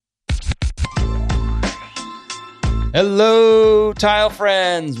Hello, tile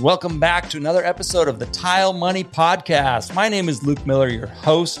friends. Welcome back to another episode of the Tile Money Podcast. My name is Luke Miller, your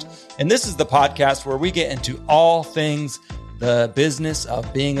host, and this is the podcast where we get into all things the business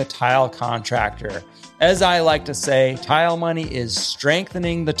of being a tile contractor. As I like to say, Tile Money is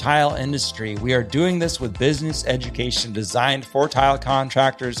strengthening the tile industry. We are doing this with business education designed for tile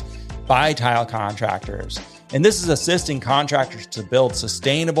contractors by tile contractors. And this is assisting contractors to build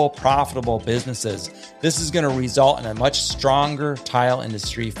sustainable, profitable businesses. This is going to result in a much stronger tile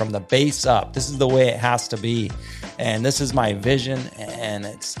industry from the base up. This is the way it has to be. And this is my vision, and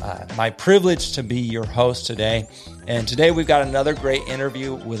it's my privilege to be your host today. And today we've got another great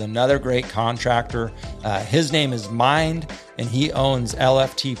interview with another great contractor. His name is Mind, and he owns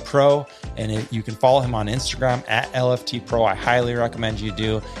LFT Pro. And you can follow him on Instagram at LFT Pro. I highly recommend you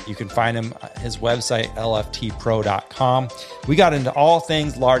do. You can find him his website, lftpro.com. We got into all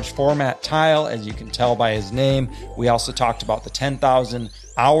things large format tile, as you can tell by his name. We also talked about the 10,000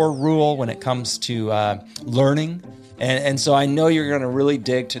 hour rule when it comes to learning. And so I know you're going to really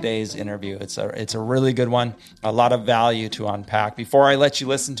dig today's interview. It's a really good one, a lot of value to unpack. Before I let you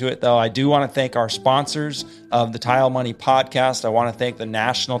listen to it, though, I do want to thank our sponsors of the Tile Money Podcast. I want to thank the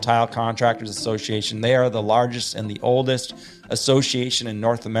National Tile Contractors Association. They are the largest and the oldest association in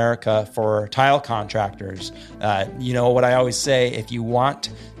North America for tile contractors. You know what I always say, if you want,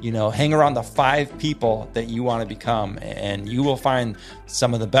 hang around the 5 people that you want to become, and you will find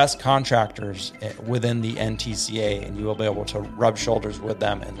some of the best contractors within the NTCA, and you will be able to rub shoulders with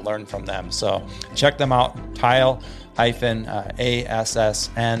them and learn from them. So check them out, tile-assn.com,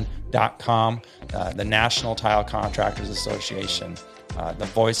 the National Tile Contractors Association. The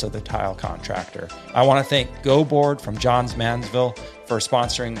voice of the tile contractor. I want to thank GoBoard from Johns Manville for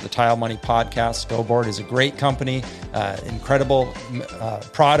sponsoring the Tile Money Podcast. GoBoard is a great company, incredible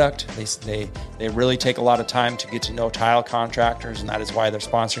product. They really take a lot of time to get to know tile contractors, and that is why they're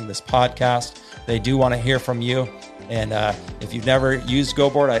sponsoring this podcast. They do want to hear from you. And if you've never used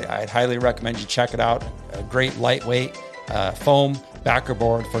GoBoard, I'd highly recommend you check it out. A great lightweight foam backer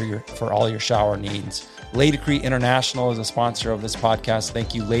board for all your shower needs. Laticrete International is a sponsor of this podcast.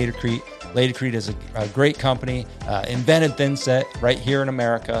 Thank you, Laticrete. Laticrete is a great company, invented Thinset right here in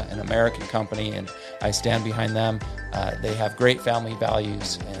America, an American company, and I stand behind them. They have great family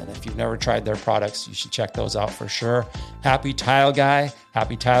values, and if you've never tried their products, you should check those out for sure. Happy Tile Guy.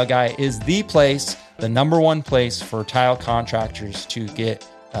 Happy Tile Guy is the place, the number one place for tile contractors to get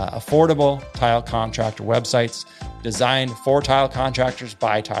affordable tile contractor websites designed for tile contractors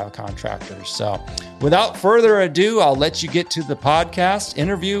by tile contractors. So without further ado, I'll let you get to the podcast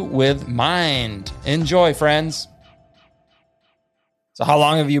interview with Mind. Enjoy, friends. So how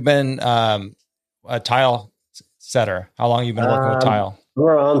long have you been a tile setter? How long have you been working with tile?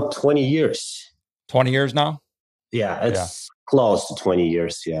 Around 20 years. 20 years now? Yeah, it's close to 20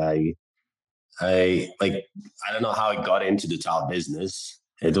 years. Yeah. I don't know how I got into the tile business.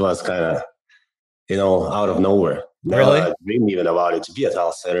 It was kind of, out of nowhere. Really? I dreamed even about it to be a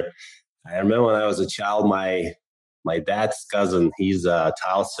tile setter. I remember when I was a child, my dad's cousin, he's a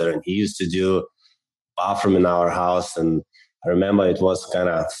tile setter, and he used to do bathroom in our house. And I remember it was kind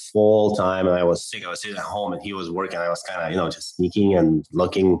of full time, and I was sick. I was sitting at home, and he was working. I was kind of, just sneaking and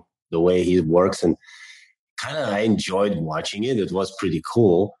looking the way he works, and kind of I enjoyed watching it. It was pretty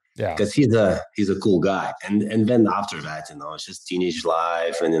cool. Yeah, because he's a cool guy. And then after that, it's just teenage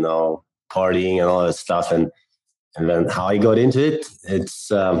life and partying and all that stuff. And then how I got into it,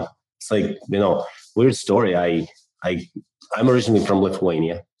 it's like weird story. I'm originally from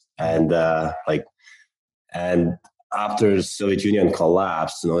Lithuania, and and after Soviet Union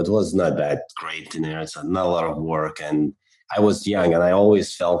collapsed, it was not that great in there. It's not a lot of work, and I was young, and I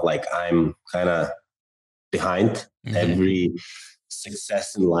always felt like I'm kind of behind every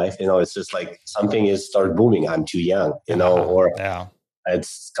success in life. It's just like something is start booming. I'm too young, or it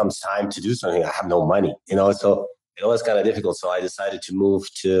comes time to do something. I have no money, so it was kind of difficult. So I decided to move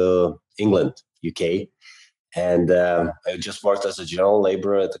to England, UK. And I just worked as a general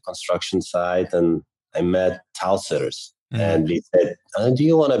laborer at the construction site, and I met tile setters. And they said, do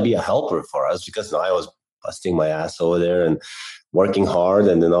you want to be a helper for us? Because I was busting my ass over there and working hard.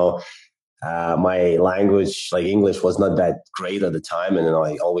 And, my language, like English, was not that great at the time. And,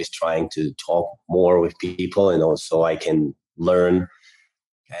 I always trying to talk more with people, so I can learn.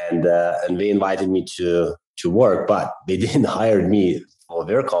 And they invited me to work, but they didn't hire me for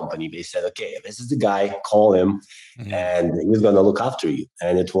their company. They said, okay, this is the guy, call him, and he's going to look after you.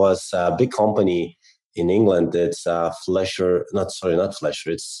 And it was a big company in England, it's Flesher, not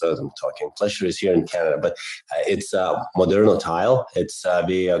Flesher, I'm talking, Flesher is here in Canada, but it's Moderno Tile. It's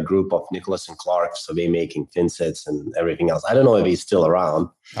a group of Nicholas and Clark, so they making fin sets and everything else. I don't know if he's still around.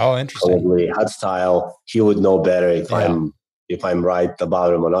 Oh, interesting. Probably Hut Style. He would know better if I'm right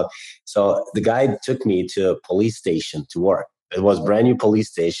about him or not. So the guy took me to a police station to work. It was brand new police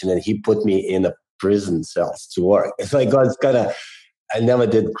station, and he put me in a prison cells to work. It's like, God, it's kind of, I never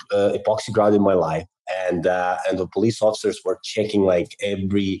did epoxy grout in my life, and the police officers were checking like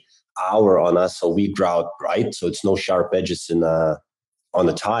every hour on us, so we grout right, so it's no sharp edges on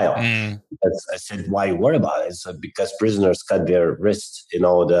the tile. I said, why worry about it? It's because prisoners cut their wrists,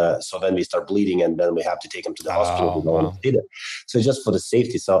 so then we start bleeding, and then we have to take them to the hospital. We don't want to see them. So just for the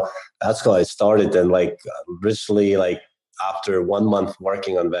safety. So that's how I started. And like literally, like after 1 month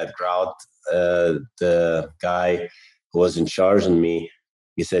working on that grout, the guy who was in charge of me,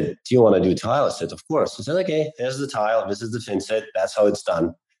 he said, do you want to do tile? I said, of course. I said, okay, there's the tile. This is the fin set. That's how it's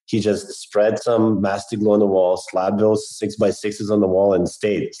done. He just spread some mastic glue on the wall, slapped those 6x6s on the wall, and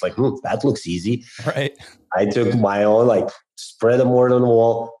stayed. It's like, that looks easy. Right. I took my own, like, spread a mortar on the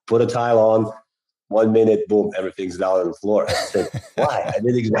wall, put a tile on, 1 minute, boom, everything's down on the floor. I said, why? I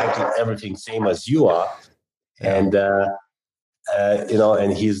did exactly everything same as you are. Yeah. And,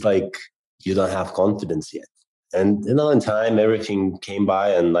 and he's like, you don't have confidence yet. And, in time, everything came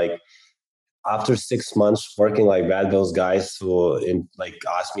by, and like, after 6 months working like that, those guys who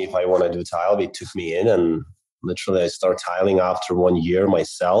asked me if I want to do tile, they took me in, and literally I started tiling after 1 year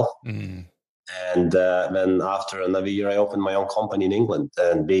myself. And then after another year, I opened my own company in England,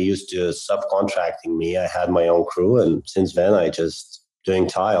 and they used to subcontracting me. I had my own crew, and since then I just doing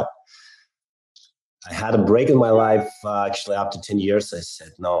tile. I had a break in my life. Actually, after 10 years, I said,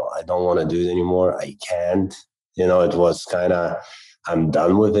 no, I don't want to do it anymore. I can't. It was kind of, I'm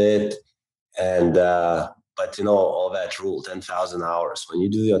done with it. And but all that rule, 10,000 hours. When you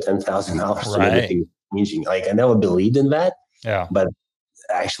do your 10,000 hours, right, everything is changing. Like, I never believed in that. Yeah. But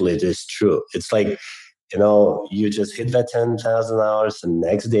actually, it is true. It's like, you just hit that 10,000 hours, and the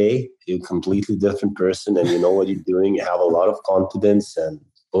next day you're a completely different person, and you know what you're doing. You have a lot of confidence, and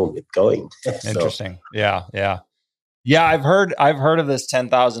boom, it's going. Interesting. Yeah. I've heard of this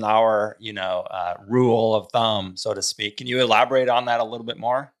 10,000 hour, rule of thumb, so to speak. Can you elaborate on that a little bit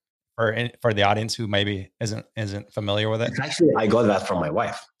more for the audience who maybe isn't familiar with it? Actually, I got that from my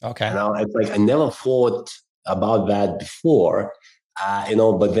wife. Okay. It's like I never thought about that before,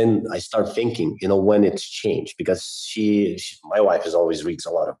 but then I start thinking, when it's changed, because my wife always reads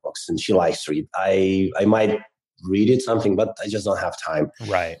a lot of books, and she likes to read. I might read it something, but I just don't have time.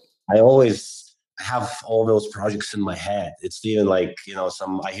 Right. I always have all those projects in my head. It's even like,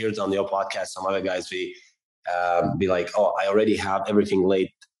 I hear it on your podcast, some other guys be like, oh, I already have everything laid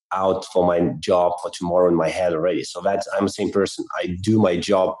out for my job for tomorrow in my head already. So I'm the same person. I do my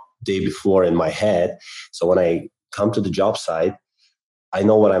job day before in my head. So when I come to the job site, I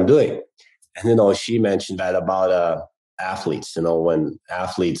know what I'm doing. And, she mentioned that about athletes, when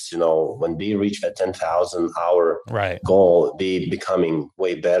athletes, when they reach that 10,000 hour goal, they becoming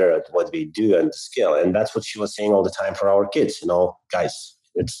way better at what they do and the skill. And that's what she was saying all the time for our kids, guys,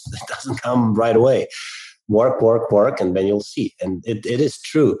 it doesn't come right away. Work, and then you'll see. And it is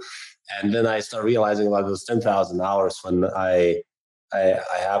true. And then I start realizing about those 10,000 hours when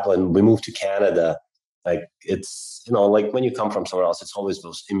when we moved to Canada. Like, it's, like when you come from somewhere else, it's always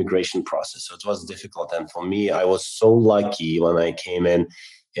those immigration process. So it was difficult. And for me, I was so lucky when I came in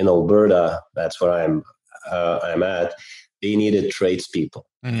Alberta. That's where I'm at. They needed tradespeople.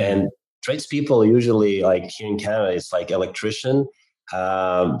 And tradespeople usually, like here in Canada, it's like electrician,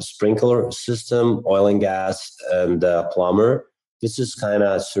 sprinkler system, oil and gas, and plumber. This is kind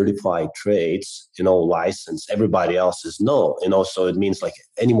of certified trades, license. Everybody else is no, so it means like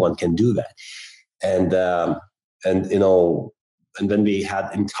anyone can do that. And then we had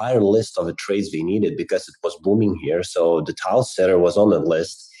entire list of the trades we needed because it was booming here. So the tile setter was on the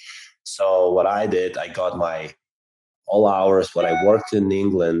list. So what I did, I got my all hours. When I worked in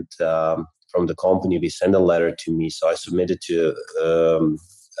England, from the company, they sent a letter to me. So I submitted to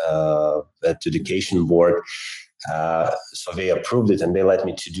the education board. So they approved it, and they let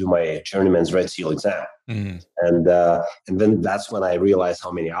me to do my journeyman's Red Seal exam. And then that's when I realized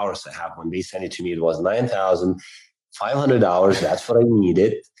how many hours I have. When they sent it to me, it was 9,500 hours. That's what I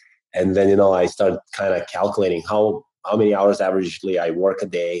needed. And then, I started kind of calculating how many hours averagely I work a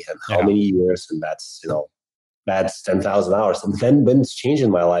day and how many years. And that's 10,000 hours. And then when it's changed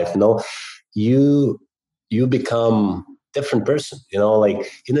in my life, you become different person, like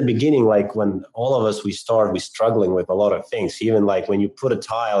in the beginning, like when all of us, we're struggling with a lot of things. Even like when you put a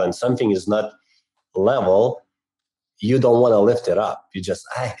tile and something is not level, you don't want to lift it up. You just,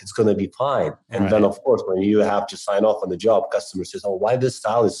 it's going to be fine. And then, of course, when you have to sign off on the job, customer says, oh, why this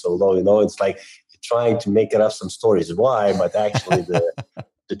style is so low? It's like you're trying to make it up some stories. Why? But actually,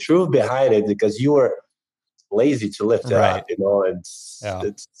 the truth behind it, because you were lazy to lift it up. It's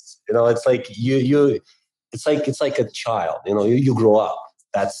it's like it's like a child. You grow up.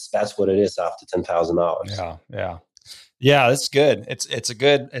 That's what it is after 10,000 hours. Yeah, that's good. It's a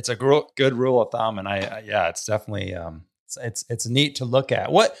good rule of thumb, and it's definitely it's neat to look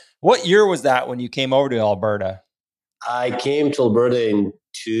at. What year was that when you came over to Alberta? I came to Alberta in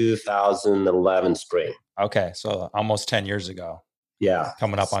 2011 spring. Okay, so almost 10 years ago. Yeah,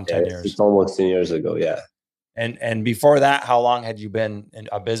 coming up on 10 years. It's almost 10 years ago. Yeah. And before that, how long had you been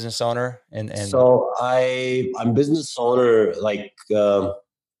a business owner? And so I'm business owner like.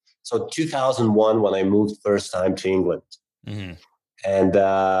 So 2001 when I moved first time to England, and then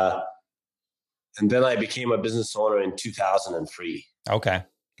I became a business owner in 2003. Okay,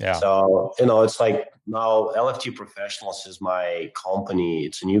 yeah. So it's like now LFT Professionals is my company.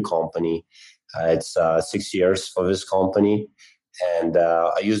 It's a new company. It's 6 years for this company, and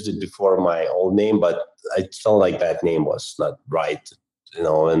I used it before my old name, but I felt like that name was not right.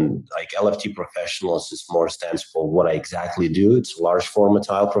 And like LFT Professionals is more stands for what I exactly do. It's large format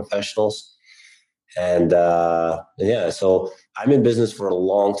tile professionals. And so I'm in business for a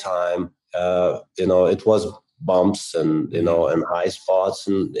long time. It was bumps and, and high spots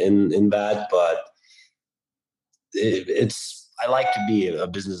in that, but I like to be a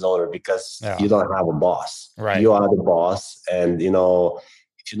business owner because you don't have a boss. Right. You are the boss. And,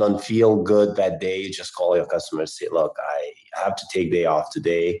 if you don't feel good that day, you just call your customer and say, look, I have to take day off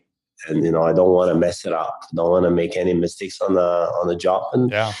today. And, I don't want to mess it up. Don't want to make any mistakes on the job.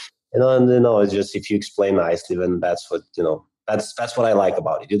 And, it's just, if you explain nicely, then that's what, that's what I like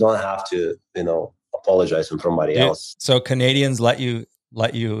about it. You don't have to, apologize to somebody else. So Canadians let you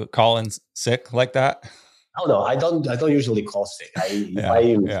call in sick like that? Oh, no, I don't usually call sick. If I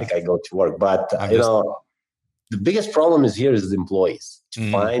even sick, I go to work. But, the biggest problem is the employees. To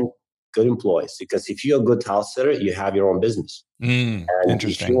find good employees, because if you're a good house sitter, you have your own business. And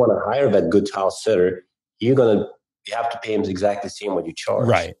if you want to hire that good house sitter, you have to pay them exactly the same what you charge.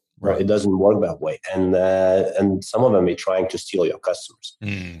 Right. It doesn't work that way. And some of them are trying to steal your customers.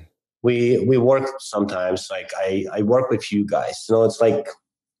 We work sometimes, like I work with you guys. It's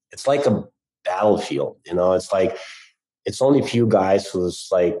like a battlefield. It's like it's only a few guys who's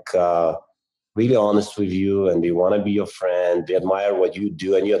like really honest with you, and they want to be your friend. They admire what you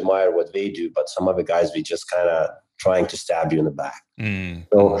do and you admire what they do. But some other guys, we just kind of trying to stab you in the back.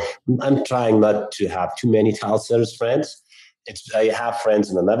 So I'm trying not to have too many tile setters friends. I have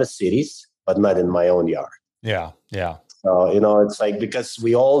friends in other cities, but not in my own yard. Yeah. So, it's like, because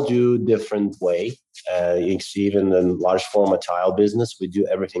we all do different way. Even in large format tile business, we do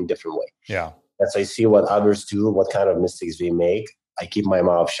everything different way. Yeah. As I see what others do, what kind of mistakes they make, I keep my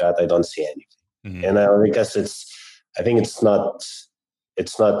mouth shut. I don't say anything. And because I think it's not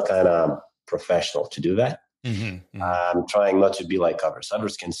kind of professional to do that. I'm trying not to be like others.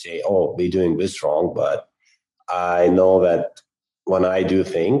 Others can say, oh, we're doing this wrong. But I know that when I do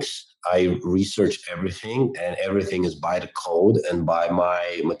things, I research everything, and everything is by the code and by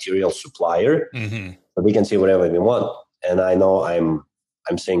my material supplier. So they can say whatever they want. And I know I'm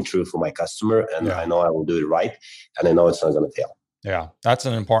saying true for my customer, and I know I will do it right. And I know it's not going to fail. Yeah, that's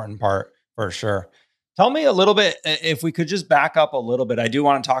an important part for sure. Tell me a little bit, if we could just back up a little bit. I do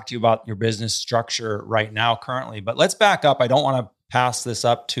want to talk to you about your business structure right now currently, but let's back up. I don't want to pass this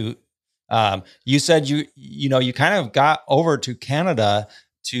up to, you said you kind of got over to Canada,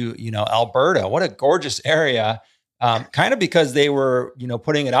 to, Alberta. What a gorgeous area. Kind of because they were,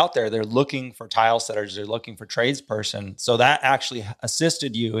 putting it out there. They're looking for tile setters. They're looking for tradesperson. So that actually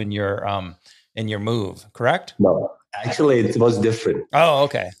assisted you in your move, correct? No. Actually, it was different. Oh,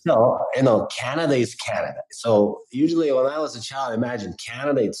 okay. So, Canada is Canada. So usually when I was a child, imagine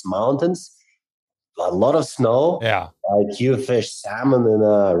Canada, it's mountains, a lot of snow. Yeah. Like you fish salmon in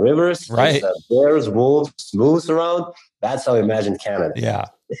rivers. Right. Bears, wolves, moose around. That's how I imagine Canada. Yeah.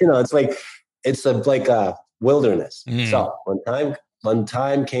 It's like, like a wilderness. So when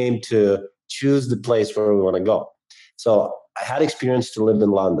time came to choose the place where we want to go. So I had experience to live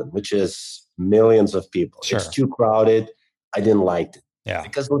in London, which is millions of people. Sure. It's too crowded. I didn't like it. Yeah.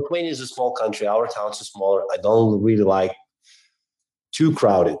 Because Lithuania is a small country. Our towns are smaller. I don't really like too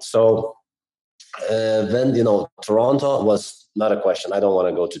crowded. So then, Toronto was not a question. I don't want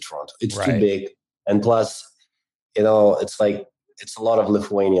to go to Toronto. It's too big. And plus, it's like, it's a lot of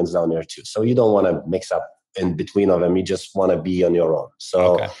Lithuanians down there too. So you don't want to mix up in between of them. You just want to be on your own.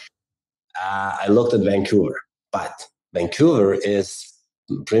 So I looked at Vancouver, but Vancouver is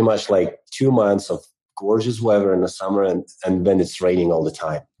pretty much like 2 months of gorgeous weather in the summer, and then it's raining all the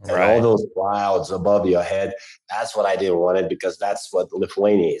time. And all Right. those clouds above your head, that's what I didn't want it, because that's what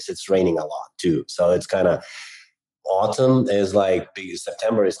Lithuania is. It's raining a lot too. So it's kind of, autumn is like,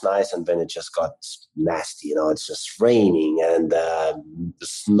 September is nice, and then it just got nasty. It's just raining, and the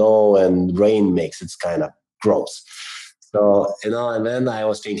snow and rain mix. It's kind of gross. So, and then I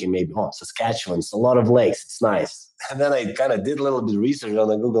was thinking maybe, Saskatchewan's a lot of lakes. It's nice. And then I kind of did a little bit of research on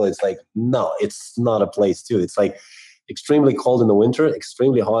the Google. It's like, no, it's not a place too. It's like extremely cold in the winter,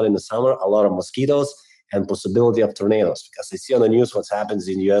 extremely hot in the summer, a lot of mosquitoes, and possibility of tornadoes. Because I see on the news what happens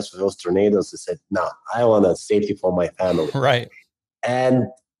in the US with those tornadoes. I said, no, I want a safety for my family. Right. And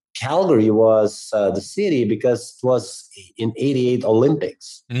Calgary was the city because it was in '88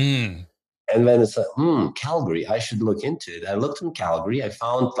 Olympics. Mm. And then it's like, Calgary, I should look into it. I looked in Calgary. I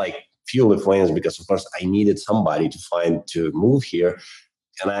found like few Lithuanians because, of course, I needed somebody to move here.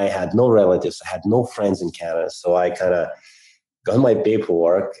 And I had no relatives. I had no friends in Canada. So I kind of got my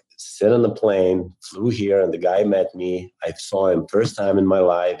paperwork, sit on the plane, flew here, and the guy met me. I saw him first time in my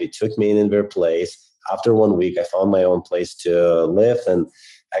life. He took me in their place. After 1 week, I found my own place to live. And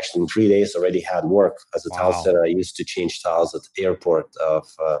actually, in 3 days, already had work as a tile setter. I used to change tiles at the airport of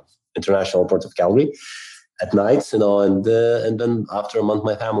International Airport of Calgary at nights, and then after a month,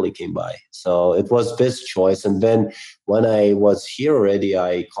 my family came by. So it was this choice. And then when I was here already,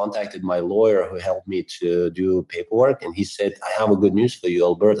 I contacted my lawyer who helped me to do paperwork. And he said, I have a good news for you.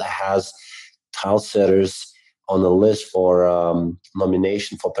 Alberta has tile setters on the list for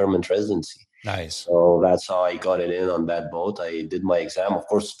nomination for permanent residency. Nice. So that's how I got it in on that boat. I did my exam. Of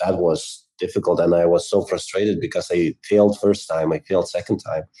course, that was difficult, and I was so frustrated because I failed first time, I failed second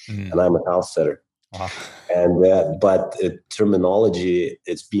time, and I'm a tile setter. Wow. And but terminology,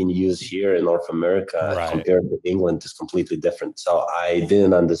 it's being used here in North America compared to England is completely different. So I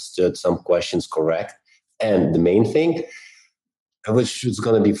didn't understood some questions correct. And the main thing, which is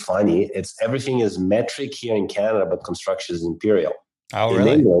going to be funny, it's everything is metric here in Canada, but construction is imperial. Oh, in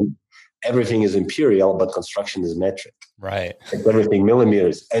England, everything is imperial, but construction is metric. Right. It's everything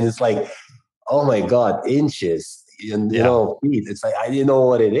millimeters. And it's like, oh my God, inches. And feet. It's like I didn't know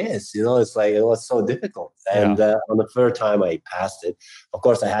what it is. It's like it was so difficult. And on the third time, I passed it. Of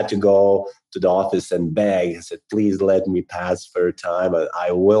course, I had to go to the office and beg. I said, "Please let me pass third time.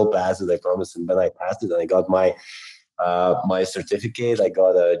 I will pass it. I promise." And then I passed it, and I got my my certificate. I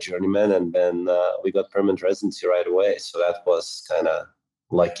got a journeyman, and then we got permanent residency right away. So that was kind of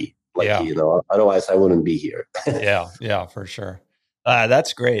lucky. Otherwise I wouldn't be here. Yeah, for sure.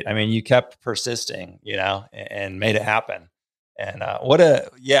 That's great. I mean, you kept persisting, and made it happen. And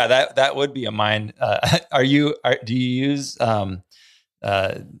that would be a mind. Do you use, how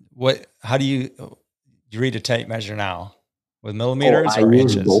do you read a tape measure now with millimeters or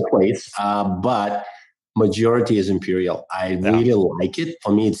inches? I use both ways, but majority is imperial. I really like it.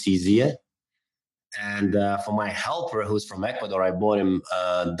 For me, it's easier. And for my helper, who's from Ecuador, I bought him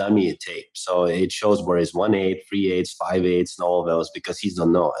dummy tape. So it shows where it's 1/8, 3/8, 5/8, and all of those, because he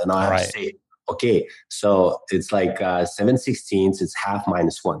don't know. And I have to say, okay, so it's like 7/16, it's half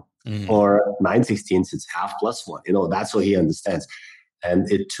minus 1. Or 9/16, it's half plus 1. That's what he understands. And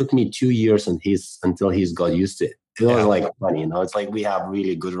it took me 2 years until he's got used to it. It was like funny, it's like we have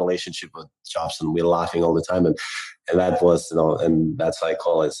really good relationship with Jobson. We're laughing all the time. And that was, and that's why I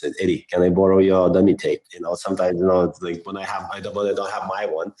call it. I said, Eddie, can I borrow your dummy tape? Sometimes, it's like when I don't have my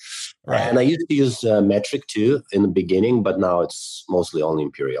one. Right. And I used to use metric too in the beginning, but now it's mostly only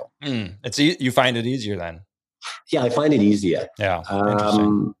imperial. You find it easier then? Yeah, I find it easier. Yeah.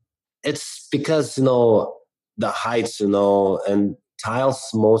 It's because, the heights, and tiles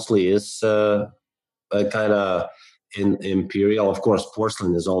mostly is kind of in imperial. Of course,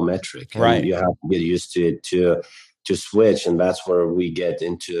 porcelain is all metric. Right. You have to get used to it to switch. And that's where we get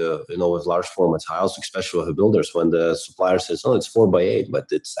into, with large format tiles, especially with builders, when the supplier says, oh, it's 4x8, but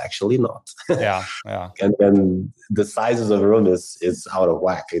it's actually not. Yeah. And then the sizes of the room is out of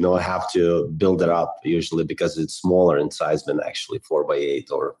whack. I have to build it up usually because it's smaller in size than actually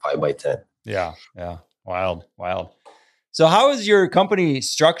 4x8 or 5x10. Yeah. Wild. So how is your company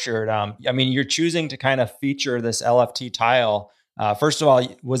structured? You're choosing to kind of feature this LFT tile. First of all,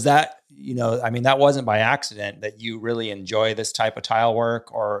 was that, that wasn't by accident that you really enjoy this type of tile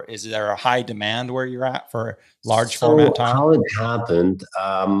work, or is there a high demand where you're at for large format tile? How it happened,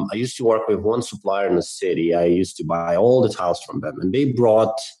 I used to work with one supplier in the city. I used to buy all the tiles from them, and they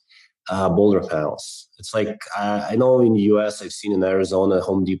brought boulder panels. It's like, I know in the US, I've seen in Arizona,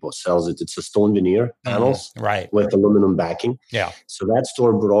 Home Depot sells it. It's a stone veneer panels right, with aluminum backing. Yeah. So that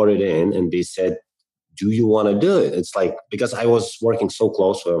store brought it in and they said, do you want to do it? It's like, because I was working so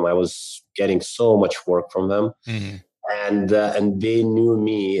close with them, I was getting so much work from them. And they knew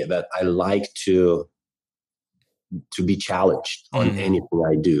me that I like to be challenged on anything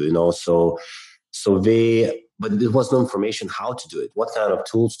I do, but there was no information how to do it, what kind of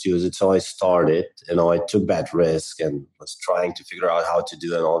tools to use it. So I started, I took that risk and was trying to figure out how to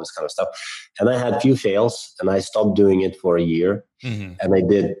do it and all this kind of stuff. And I had a few fails and I stopped doing it for a year. And I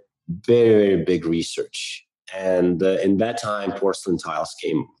did very, very big research. And in that time, porcelain tiles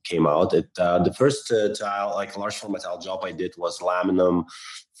came out. The first tile, like a large format tile job I did, was laminum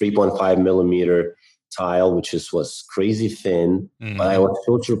 3.5 millimeter tile, which was crazy thin, but I was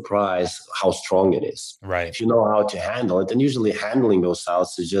so surprised how strong it is. Right. If you know how to handle it, and usually handling those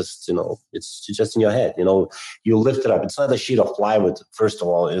tiles is just, it's just in your head. You lift it up. It's not a sheet of plywood, first of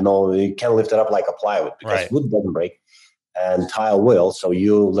all. You can't lift it up like a plywood because wood doesn't break and tile will. So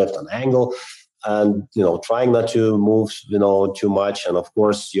you lift an angle and, trying not to move, too much. And of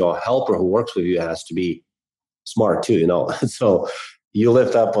course, your helper who works with you has to be smart too, So you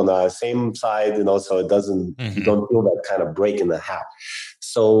lift up on the same side, so it doesn't, you don't feel that kind of break in the half.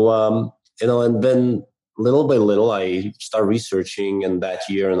 So, and then little by little, I start researching. And that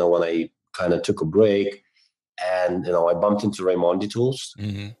year, when I kind of took a break and, I bumped into Raimondi Tools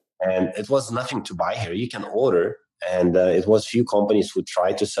and it was nothing to buy here. You can order. And it was few companies who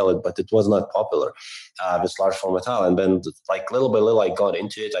tried to sell it, but it was not popular, this large format tile. And then like little by little, I got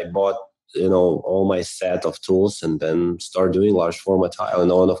into it. I bought all my set of tools and then start doing large format tile.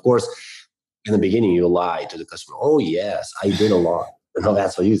 And of course, in the beginning, you lie to the customer. Oh, yes, I did a lot.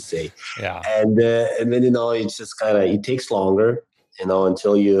 That's what you say. Yeah. And then, it's just kind of, it takes longer,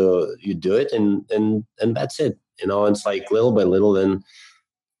 until you do it. And that's it. It's like little by little. Then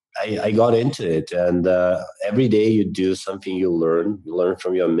I got into it. And every day you do something, you learn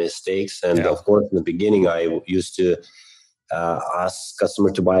from your mistakes. And of course, in the beginning, I used to ask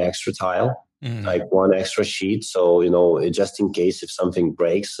customer to buy extra tile, like one extra sheet. So, just in case if something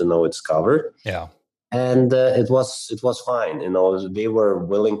breaks, it's covered. Yeah. And it was fine. They were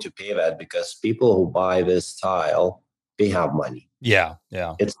willing to pay that because people who buy this tile, they have money. Yeah.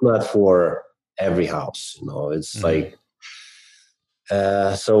 Yeah. It's not for every house, it's like,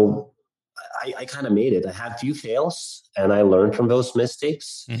 so I kind of made it. I had a few fails and I learned from those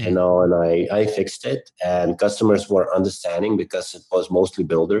mistakes, and I fixed it, and customers were understanding because it was mostly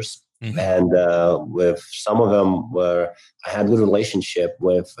builders. And with some of them where I had a good relationship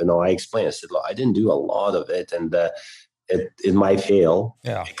with, I explained, I said, look, I didn't do a lot of it. And it might fail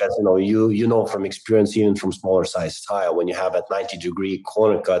because, from experience, even from smaller size tile, when you have that 90-degree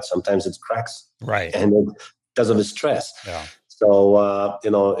corner cut, sometimes it cracks. Right. And because of the stress. Yeah. So,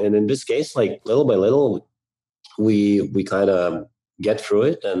 and in this case, like little by little, we kind of get through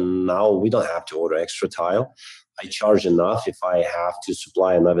it. And now we don't have to order extra tile. I charge enough. If I have to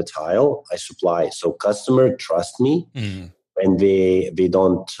supply another tile, I supply. So customer trust me and they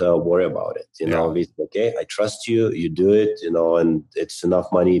don't worry about it. They say, okay, I trust you, you do it, and it's enough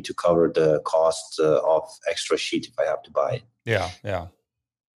money to cover the cost of extra sheet if I have to buy it. Yeah. Yeah.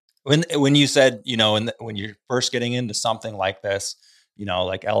 When you said, when you're first getting into something like this,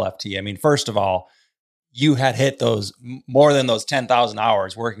 like LFT, I mean, first of all, you had hit those more than those 10,000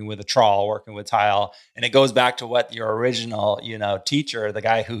 hours working with a trawl, working with tile. And it goes back to what your original, teacher, the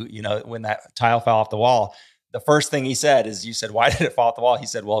guy who, when that tile fell off the wall, the first thing he said is, you said, why did it fall off the wall? He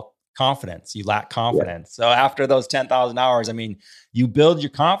said, well, confidence. You lack confidence. Yeah. So after those 10,000 hours, I mean, you build your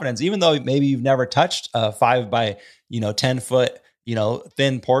confidence, even though maybe you've never touched a 5 by 10 foot,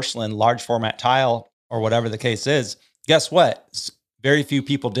 thin porcelain, large format tile, or whatever the case is. Guess what? Very few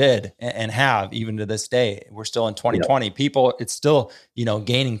people did and have, even to this day. We're still in 2020. Yeah. People, it's still,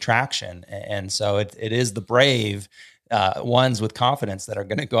 gaining traction. And so it is the brave ones with confidence that are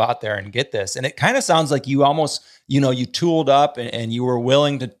going to go out there and get this. And it kind of sounds like you almost, you tooled up and you were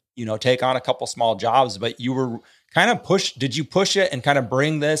willing to, take on a couple small jobs, but you were kind of did you push it and kind of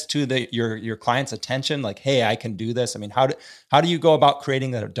bring this to your client's attention? Like, hey, I can do this. I mean, how do you go about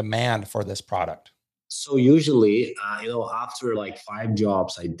creating a demand for this product? So usually, after like 5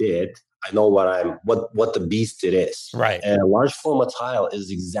 jobs I did, I know what the beast it is. Right. And a large format tile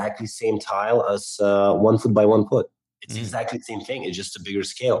is exactly same tile as 1 foot by 1 foot. It's exactly the same thing. It's just a bigger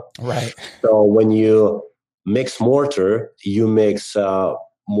scale. Right. So when you mix mortar, you mix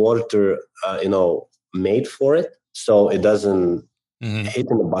mortar, made for it. So it doesn't hit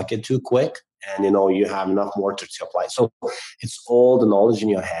in the bucket too quick. and you have enough mortar to apply. So it's all the knowledge in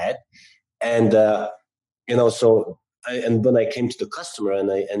your head. And and when I came to the customer and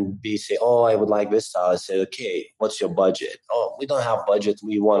they say, oh, I would like this style, I said, okay, what's your budget? Oh, we don't have budget.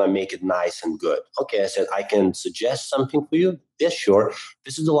 We want to make it nice and good. Okay, I said, I can suggest something for you. Yes, sure.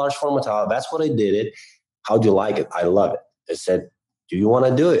 This is the large format tile. That's what I did it. How do you like it? I love it. I said, do you want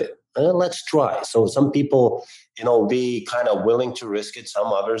to do it? Let's try. So some people, be kind of willing to risk it. Some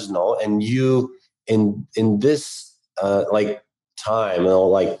others no. And you in this time,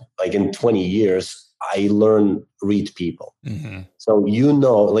 like in 20 years, I learn read people. Mm-hmm. So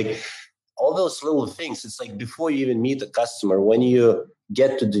like all those little things. It's like before you even meet the customer, when you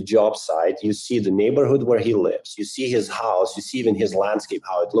get to the job site, you see the neighborhood where he lives, you see his house, you see even his landscape,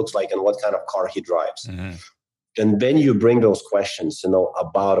 how it looks like, and what kind of car he drives. Mm-hmm. And then you bring those questions,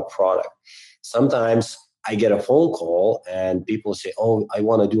 about a product. Sometimes I get a phone call and people say, oh, I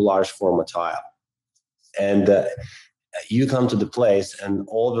want to do large format tile. And you come to the place and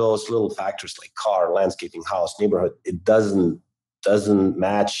all those little factors like car, landscaping, house, neighborhood, it doesn't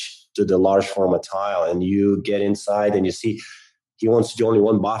match to the large format tile. And you get inside and you see he wants to do only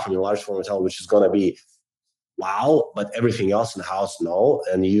one bathroom in large format tile, which is going to be wow, but everything else in the house, no.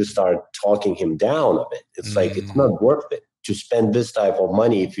 And you start talking him down a bit. It's like, it's not worth it to spend this type of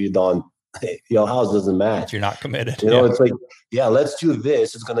money if your house doesn't match. If you're not committed. It's like, yeah, let's do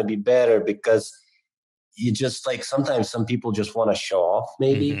this. It's going to be better because you just like, sometimes some people just want to show off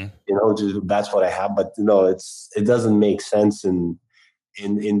maybe, that's what I have, but it doesn't make sense in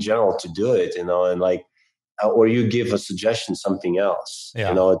general to do it, and like, or you give a suggestion, something else.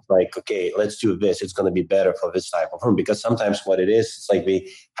 Yeah. It's like, okay, let's do this. It's going to be better for this type of room. Because sometimes what it is, it's like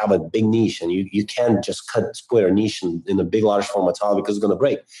we have a big niche and you can't just cut square niche in a big, large format tile because it's going to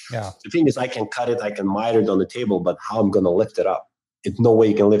break. Yeah. The thing is, I can cut it, I can miter it on the table, but how I'm going to lift it up? It's no way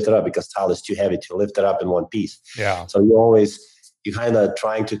you can lift it up because tile is too heavy to lift it up in one piece. Yeah. So you kind of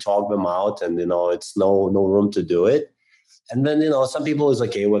trying to talk them out, and, it's no room to do it. And then, some people is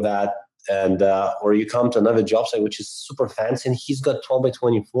okay with that. And or you come to another job site which is super fancy and he's got 12 by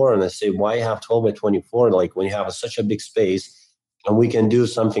 24, and I say, why have 12 by 24 like when you have such a big space and we can do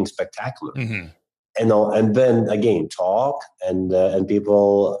something spectacular? Mm-hmm. And then again talk and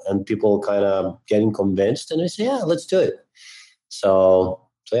people kind of getting convinced, and I say, yeah, let's do it. So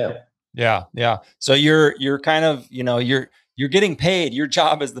yeah. So you're kind of you're getting paid. Your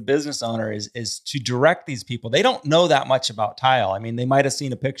job as the business owner is to direct these people. They don't know that much about tile. I mean, they might have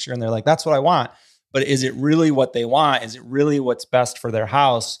seen a picture and they're like, that's what I want. But is it really what they want? Is it really what's best for their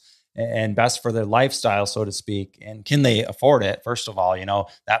house and best for their lifestyle, so to speak? And can they afford it? First of all,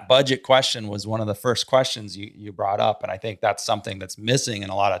 that budget question was one of the first questions you brought up. And I think that's something that's missing in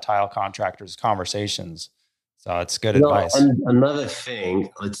a lot of tile contractors' conversations. So it's good advice. And another thing,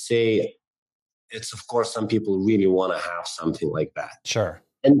 let's say, it's, of course, some people really want to have something like that. Sure.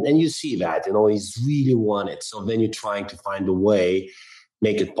 And you see that, he's really want it. So then you're trying to find a way,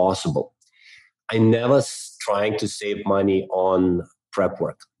 make it possible. I never trying to save money on prep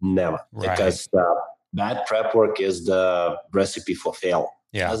work. Never. Right. Because bad prep work is the recipe for fail.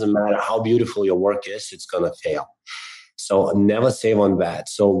 Yeah. It doesn't matter how beautiful your work is, it's going to fail. So never save on that.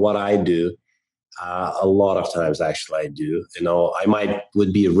 So what I do, a lot of times actually I do, I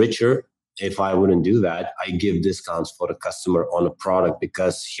would be richer if I wouldn't do that. I give discounts for the customer on a product,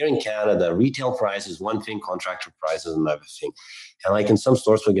 because here in Canada, retail price is one thing, contractor price is another thing. And like in some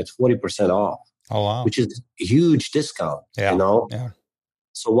stores, we get 40% off. Oh, wow. Which is a huge discount, Yeah.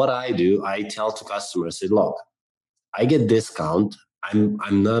 So what I do, I tell to customers, say, look, I get discount. I'm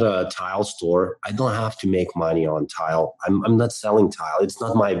not a tile store. I don't have to make money on tile. I'm not selling tile. It's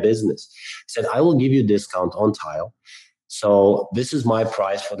not my business. I said, I will give you a discount on tile. So this is my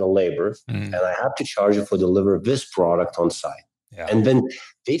price for the labor, and I have to charge you for deliver this product on site. Yeah. And then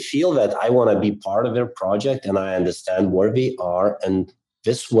they feel that I want to be part of their project and I understand where they are. And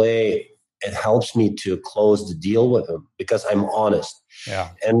this way it helps me to close the deal with them because I'm honest. Yeah.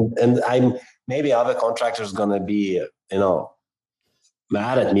 And I'm maybe other contractors going to be,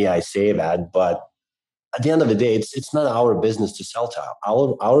 mad at me. I say that, but at the end of the day, it's not our business to sell tile.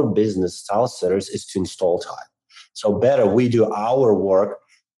 Our business, tile setters, is to install tile. So better we do our work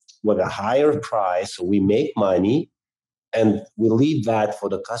with a higher price, so we make money, and we leave that for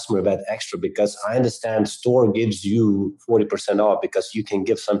the customer, that extra, because I understand store gives you 40% off because you can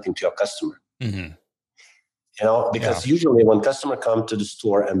give something to your customer. Mm-hmm. Because usually when customer come to the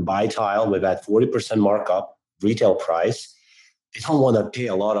store and buy tile with that 40% markup retail price, they don't want to pay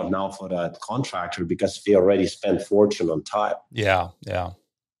a lot of now for that contractor because they already spent fortune on tile. Yeah.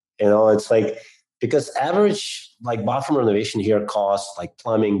 It's like, because average like bathroom renovation here costs like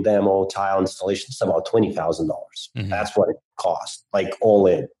plumbing, demo, tile installation. It's about $20,000. That's what it costs, like all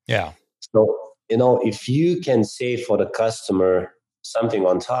in. Yeah. So, if you can save for the customer something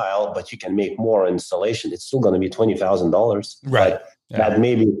on tile, but you can make more installation, it's still going to be $20,000. Right. But that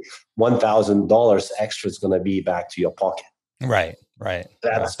maybe $1,000 extra is going to be back to your pocket. Right.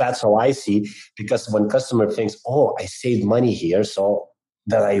 That's how I see, because when customer thinks, oh, I saved money here, so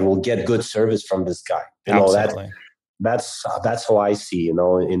that I will get good service from this guy. Absolutely. That's how I see,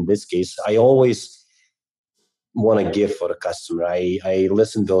 in this case, I always want to give for the customer. I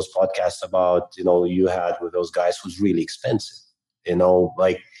listen to those podcasts about, you had with those guys who's really expensive,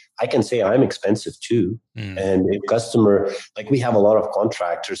 like I can say I'm expensive too. And if customer, like we have a lot of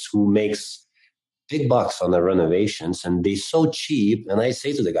contractors who makes big bucks on the renovations and they're so cheap. And I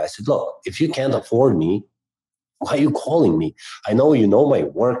say to the guy, I said, look, if you can't afford me, why are you calling me? I know my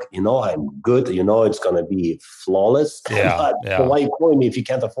work, I'm good, it's going to be flawless. So why are you calling me if you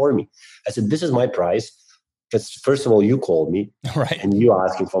can't afford me? I said, this is my price. Because first of all, you called me, right, and you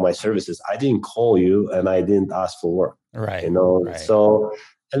asking for my services. I didn't call you, and I didn't ask for work, right? Right. So,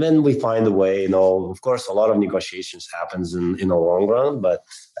 and then we find a way. Of course, a lot of negotiations happens in the long run, but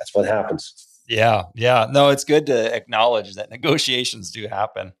that's what happens. Yeah. No, it's good to acknowledge that negotiations do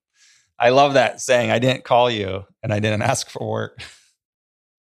happen. I love that saying. I didn't call you, and I didn't ask for work.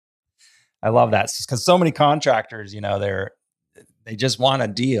 I love that because so many contractors, they just want a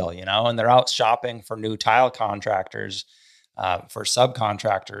deal, and they're out shopping for new tile contractors, for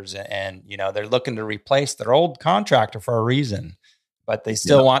subcontractors. And, they're looking to replace their old contractor for a reason, but they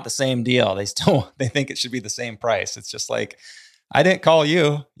still want the same deal. They think it should be the same price. It's just like, I didn't call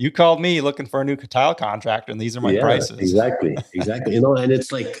you. You called me looking for a new tile contractor, and these are my prices. Exactly. And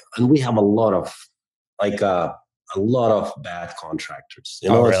it's like, and we have a lot of bad contractors,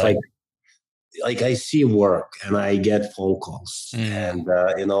 really? It's like I see work and I get phone calls and,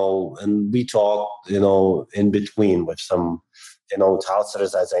 and we talk, in between with some, tile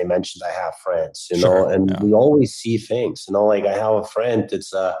setters, as I mentioned, I have friends, we always see things, like I have a friend,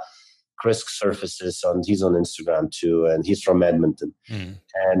 it's Chris Surfaces he's on Instagram too. And he's from Edmonton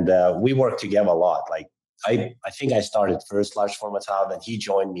and we work together a lot. Like I think I started first large format tile, then he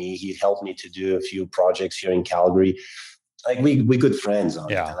joined me. He helped me to do a few projects here in Calgary. Like we good friends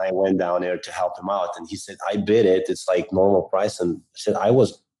on it. And I went down there to help him out. And he said, I bid it. It's like normal price. And I said, I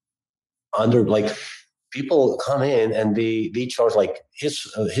was under, like people come in and they charge like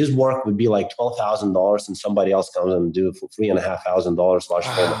his work would be like $12,000 and somebody else comes and do it for $3,500 large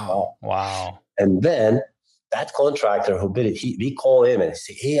format. Wow. And then that contractor who bid it, we call him and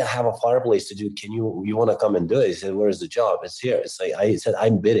say, hey, I have a fireplace to do. You want to come and do it? He said, where's the job? It's here. It's like, I said, I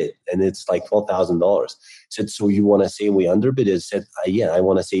bid it. And it's like $12,000. I said, so you want to say we underbid it? I said, yeah, I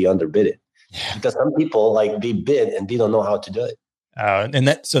want to say you underbid it. Yeah. Because some people like they bid and they don't know how to do it.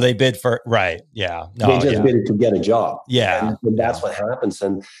 So they bid for, right. Yeah. No, they just bid it to get a job. Yeah. And that's what happens.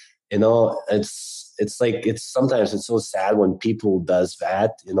 And, it's sometimes it's so sad when people does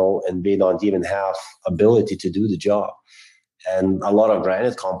that, and they don't even have ability to do the job. And a lot of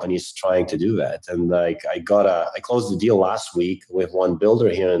granite companies trying to do that. And like I closed the deal last week with one builder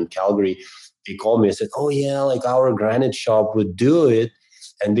here in Calgary. He called me and said, oh yeah, like our granite shop would do it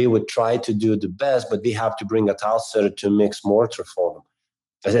and they would try to do the best, but they have to bring a tile setter to mix mortar for them.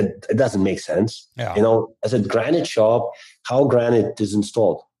 I said, it doesn't make sense. Yeah. I said, granite shop, how granite is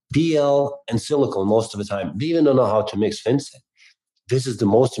installed? PL and silicone most of the time. They even don't know how to mix thinset. This is the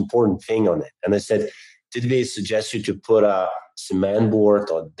most important thing on it. And I said, did they suggest you to put a cement board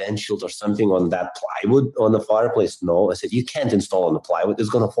or dent shield or something on that plywood on the fireplace? No. I said, you can't install on the plywood. It's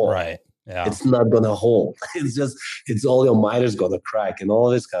going to fall. Right. Yeah. It's not going to hold. It's all your miters going to crack and all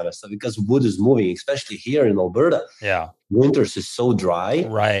this kind of stuff because wood is moving, especially here in Alberta. Yeah. Winters is so dry.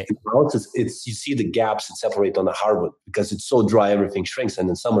 Right. You see the gaps that separate on the hardwood because it's so dry, everything shrinks. And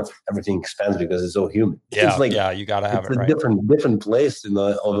in summer, everything expands because it's so humid. Yeah. It's like, you got to have it a right. different place of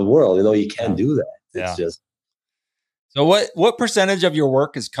the world. You can't do that. It's just. So what percentage of your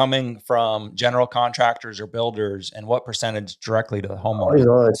work is coming from general contractors or builders and what percentage directly to the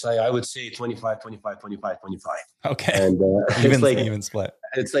homeowner? It's like, I would say 25. Okay. And even split.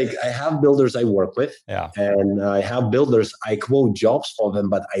 It's like I have builders I work with. Yeah. And I have builders, I quote jobs for them,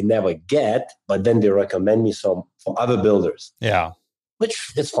 but I never get, but then they recommend me some for other builders. Yeah.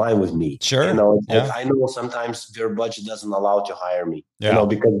 Which is fine with me. Sure. I know sometimes their budget doesn't allow to hire me,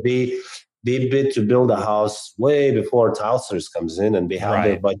 because they bid to build a house way before tile setters comes in and they have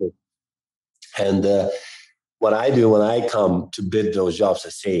their budget. And what I do when I come to bid those jobs, I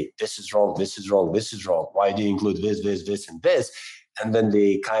say, this is wrong, this is wrong, this is wrong. Why do you include this, and this? and then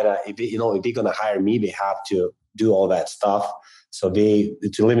they kind of, if they're going to hire me, they have to do all that stuff. So to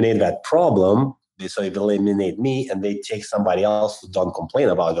eliminate that problem, they eliminate me, and they take somebody else who don't complain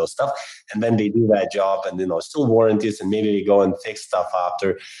about those stuff, and then they do that job, and still warranties, and maybe they go and fix stuff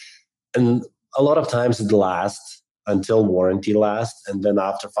after. And a lot of times it lasts until warranty lasts, and then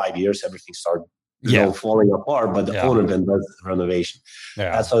after 5 years, everything starts falling apart. But the owner then does the renovation.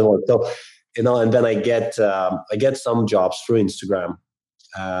 Yeah. That's how it works. So and then I get some jobs through Instagram.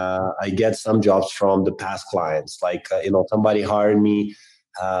 I get some jobs from the past clients. Like somebody hired me.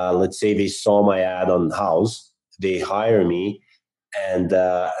 Let's say they saw my ad on House, they hire me, and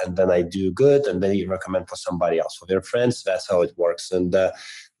then I do good, and then you recommend for somebody else, for their friends. That's how it works. And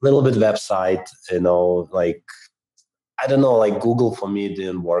little bit website, like I don't know, like Google for me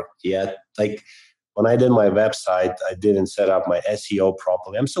didn't work yet. Like when I did my website, I didn't set up my SEO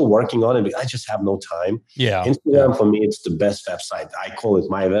properly. I'm still working on it, but I just have no time. Yeah. Instagram for me, it's the best website. I call it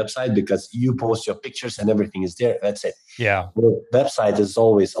my website because you post your pictures and everything is there. That's it. Yeah. The website is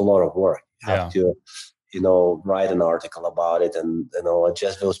always a lot of work. You have to, write an article about it and,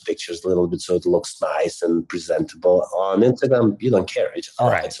 adjust those pictures a little bit so it looks nice and presentable. On Instagram, you don't care. It's just,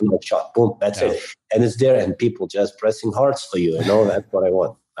 it's a nice shot. Boom, that's it. And it's there, and people just pressing hearts for you. That's what I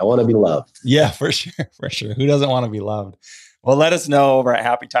want. I want to be loved. Yeah, for sure. For sure. Who doesn't want to be loved? Well, let us know over at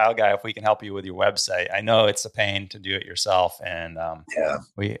Happy Tile Guy if we can help you with your website. I know it's a pain to do it yourself, and I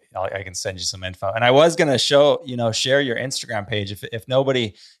can send you some info. And I was going to share your Instagram page.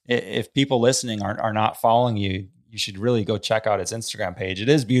 If people listening are not following you, you should really go check out its Instagram page. It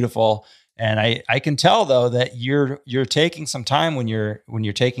is beautiful, and I can tell though that you're taking some time when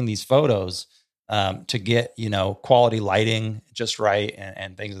you're taking these photos to get quality lighting just right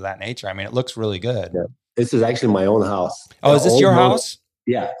and things of that nature. I mean, it looks really good. Yeah. This is actually my own house. Oh, is this your house?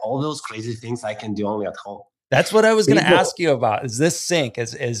 Yeah. All those crazy things I can do only at home. That's what I was going to ask you about. Is this sink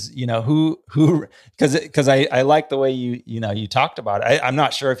who, because I like the way you talked about it. I'm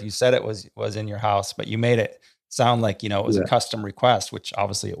not sure if you said it was in your house, but you made it sound like, it was a custom request, which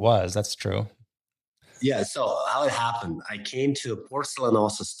obviously it was. That's true. Yeah. So how it happened, I came to a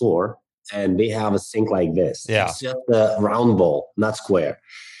Porcelanosa store, and they have a sink like this. Yeah. It's just a round bowl, not square.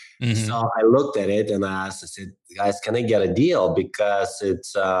 Mm-hmm. So I looked at it and I said, guys, can I get a deal? Because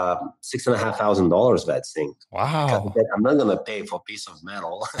it's $6,500 that sink. Wow. I'm not going to pay for a piece of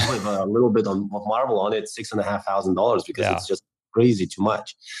metal with a little bit of marble on it, $6,500, because it's just crazy too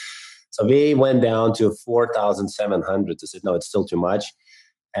much. So we went down to $4,700. I said, no, it's still too much.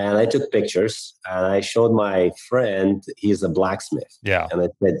 And I took pictures and I showed my friend, he's a blacksmith. Yeah. And I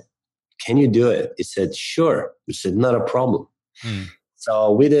said, can you do it? He said, sure. I said, not a problem.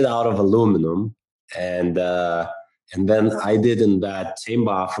 So we did out of aluminum, and then I did in that same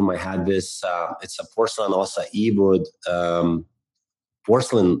bathroom. I had this. It's a Porcelanosa E-wood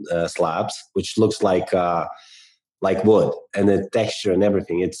porcelain slabs, which looks like wood, and the texture and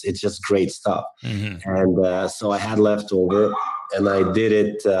everything. It's just great stuff. Mm-hmm. And so I had leftover, and I did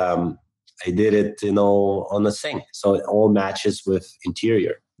it. On the sink, so it all matches with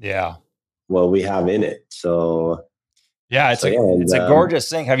interior. Yeah. What we have in it. So. Yeah, it's a gorgeous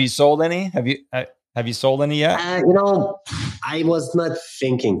thing. Have you sold any? Have you sold any yet? I was not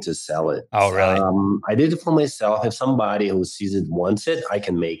thinking to sell it. Oh, really? I did it for myself. If somebody who sees it wants it, I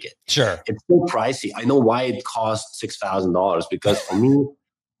can make it. Sure. It's still pricey. I know why it cost $6,000, because for me,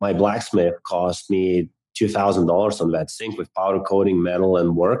 my blacksmith cost me $2,000 on that sink with powder coating, metal,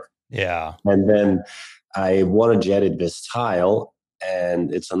 and work. Yeah. And then I water jetted this tile,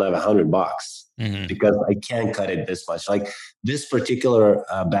 and it's another $100. Mm-hmm. Because I can't cut it this much. Like this particular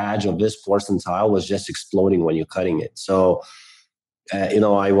badge of this porcelain tile was just exploding when you're cutting it. So,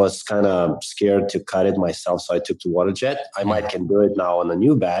 I was kind of scared to cut it myself. So I took to WaterJet. I might can do it now on a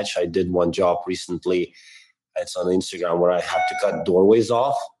new badge. I did one job recently. It's on Instagram where I have to cut doorways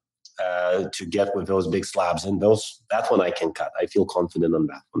off to get with those big slabs. And that one I can cut. I feel confident on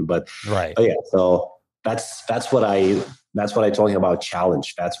that one. But yeah, so that's what I'm talking about.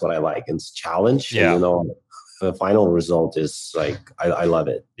 Challenge. That's what I like. It's challenge. Yeah. And, the final result is like, I love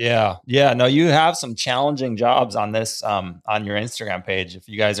it. Yeah. Yeah. No, you have some challenging jobs on this, on your Instagram page. If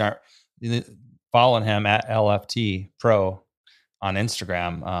you guys aren't following him at LFT Pro on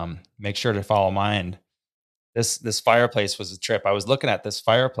Instagram, make sure to follow mine. This fireplace was a trip. I was looking at this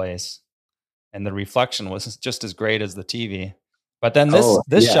fireplace and the reflection was just as great as the TV, but then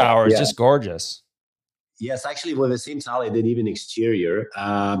this shower is just gorgeous. Yes, actually, with the same tile, I did even exterior.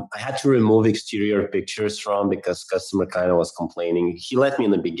 I had to remove exterior pictures because customer kind of was complaining. He let me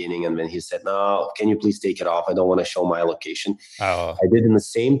in the beginning, and then he said, "No, can you please take it off? I don't want to show my location." Oh. I did in the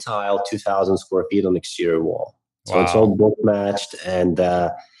same tile, 2,000 square feet on exterior wall. So it's all book matched, and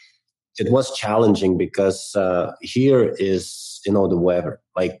it was challenging because here is, the weather.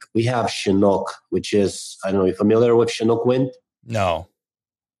 Like we have Chinook, which is, I don't know, you familiar with Chinook wind? No.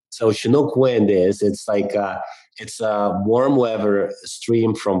 So Chinook wind it's like it's a warm weather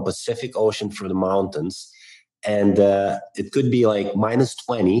stream from Pacific Ocean through the mountains, and it could be like minus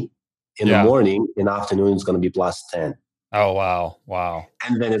 20 in the morning. In the afternoon, it's going to be plus 10. Oh wow!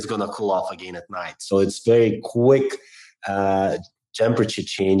 And then it's going to cool off again at night. So it's very quick temperature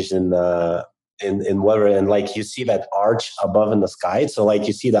change in weather, and like you see that arch above in the sky. So like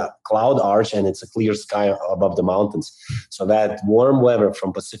you see that cloud arch, and it's a clear sky above the mountains. So that warm weather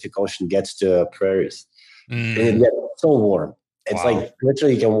from Pacific Ocean gets to prairies, and it gets so warm. It's like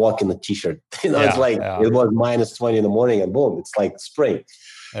literally you can walk in a t-shirt. It's like it was minus 20 in the morning, and boom, it's like spring.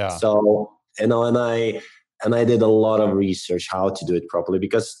 Yeah. So and I did a lot of research how to do it properly,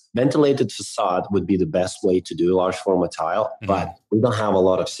 because ventilated facade would be the best way to do large format tile, but we don't have a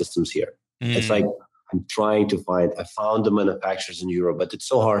lot of systems here. It's like I'm trying to I found the manufacturers in Europe, but it's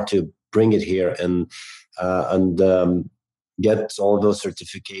so hard to bring it here and get all those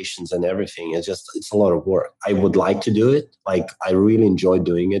certifications and everything. It's a lot of work. I would like to do it. Like I really enjoy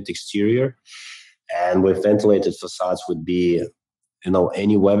doing it exterior, and with ventilated facades would be,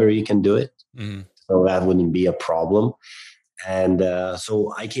 any weather you can do it. So that wouldn't be a problem. And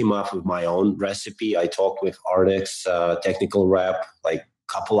so I came up with my own recipe. I talked with Ardex technical rep, like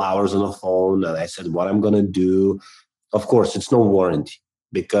a couple hours on the phone. And I said, what I'm going to do. Of course, it's no warranty,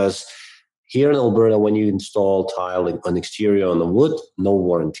 because here in Alberta, when you install tile on exterior on the wood, no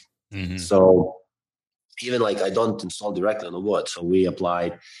warranty. So even like I don't install directly on the wood. So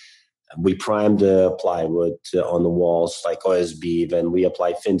we primed the plywood on the walls like OSB. Then we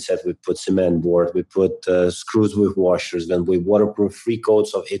apply thinset. We put cement board. We put screws with washers. Then we waterproof 3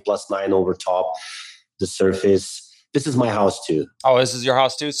 coats of 8+9 over top the surface. This is my house too. Oh, this is your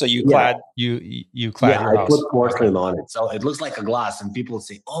house too? So you clad you clad your house. I put porcelain on it. So it looks like a glass, and people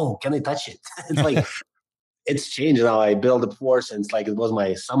say, oh, can I touch it? It's like, it's changed now. I build a porch, and it's like it was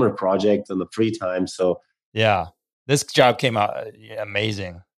my summer project on the free time. So yeah, this job came out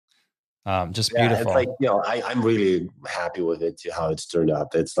amazing. Just beautiful. It's like, I'm really happy with it, how it's turned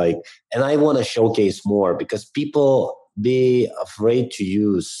out. It's like, and I want to showcase more, because people be afraid to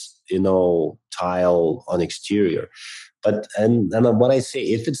use, tile on exterior. But, and what I say,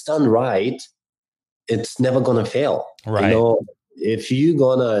 if it's done right, it's never going to fail. Right. If you're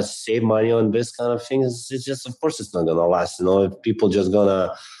going to save money on this kind of things, it's just, of course, it's not going to last. If people just going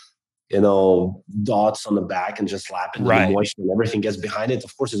to, dots on the back and just slap it with the moisture and everything gets behind it,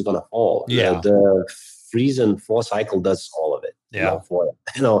 of course it's going to fall. Yeah. The freeze and thaw cycle does all of it. For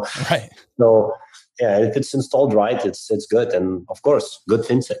it. Right. So if it's installed right, it's good. And of course, good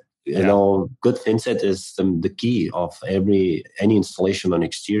thinset. Good thinset is the key of any installation on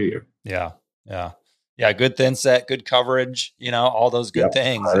exterior. Yeah. Good thinset, good coverage, all those good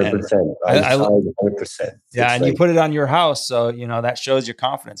things. 100%. 100%. Yeah. And you put it on your house. So, that shows your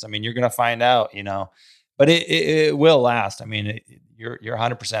confidence. I mean, you're going to find out, but it will last. I mean, you're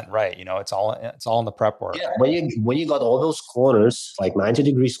 100% right. It's all in the prep work. Yeah. When you got all those corners, like 90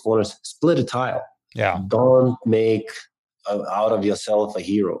 degrees corners, split a tile. Yeah. Don't make out of yourself a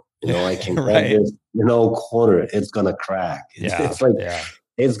hero. I can this, corner, it's going to crack. It's like,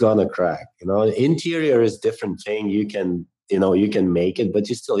 it's gonna crack. Interior is different thing. You can make it, but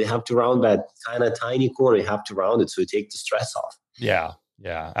you have to round that kind of tiny corner. You have to round it so you take the stress off. Yeah,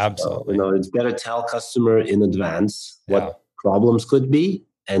 absolutely. So, it's better tell customer in advance what problems could be,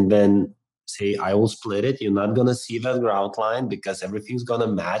 and then say, I will split it. You're not gonna see that grout line, because everything's gonna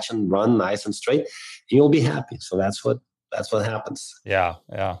match and run nice and straight. You'll be happy. So that's what happens. Yeah.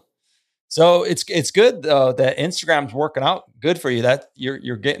 So it's good though that Instagram's working out good for you. That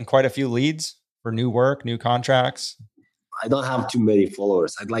you're getting quite a few leads for new work, new contracts. I don't have too many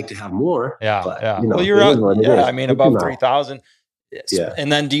followers. I'd like to have more. Yeah, but, well, you're out. Yeah, I mean, above 3,000. Yeah.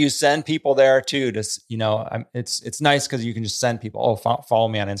 And then do you send people there too? It's nice because you can just send people. Oh, follow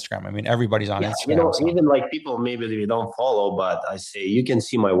me on Instagram. I mean, everybody's on Instagram. So. Even like people maybe they don't follow, but I say you can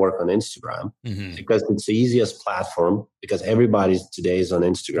see my work on Instagram because it's the easiest platform, because everybody today is on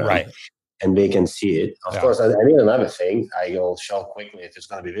Instagram. Right. And they can see it. Of course, I mean, another thing I will show quickly if it's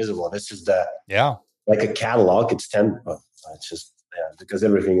going to be visible. This is like a catalog. It's 10. It's just because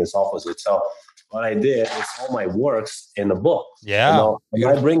everything is opposite. So what I did is all my works in a book. Yeah. And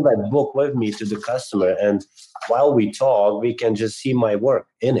I bring that book with me to the customer, and while we talk, we can just see my work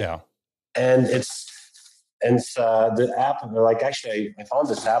in it. Yeah. And it's the app. Like actually, I found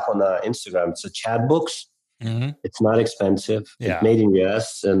this app on Instagram. It's a chat books. It's not expensive. Yeah. It's made in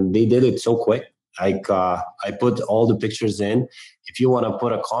US, and they did it so quick. Like I put all the pictures in. If you want to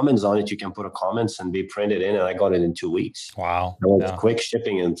put a comments on it, you can put a comments and they print it in, and I got it in 2 weeks. Wow. It was quick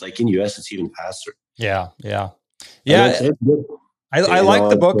shipping, and like in US, it's even faster. Yeah. It's good. I like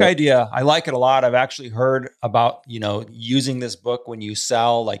the book idea. I like it a lot. I've actually heard about, using this book when you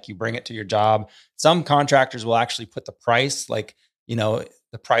sell, like you bring it to your job. Some contractors will actually put the price, like,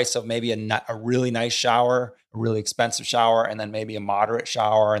 the price of maybe a really nice shower, a really expensive shower, and then maybe a moderate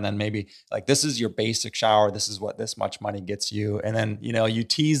shower. And then maybe like, this is your basic shower. This is what this much money gets you. And then, you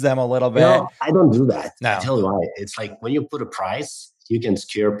tease them a little bit. I don't do that. No. I tell you why. It's like when you put a price, you can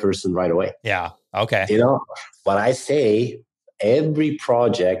scare a person right away. Yeah. Okay. But I say every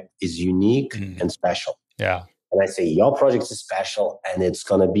project is unique and special. Yeah. And I say your project is special, and it's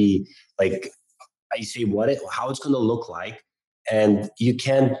going to be like, I say how it's going to look like. And you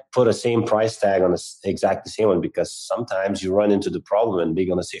can't put a same price tag on exactly the same one, because sometimes you run into the problem and they're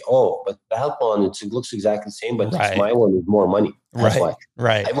going to say, oh, but that one, it looks exactly the same, but it's my one with more money. That's why.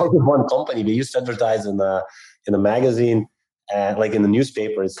 Right. I work with one company. They used to advertise in a magazine, like in the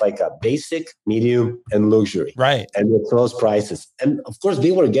newspaper. It's like a basic, medium, and luxury. Right. And with those prices. And of course,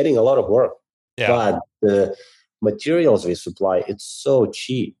 they were getting a lot of work. Yeah. But the materials they supply, it's so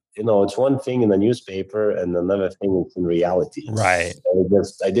cheap. It's one thing in the newspaper and another thing in reality. Right.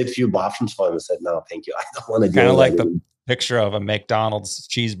 I did a few bathrooms for them and said, no, thank you. I don't want to do kind of like the picture of a McDonald's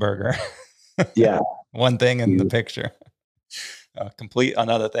cheeseburger. Yeah. One thing in the picture, complete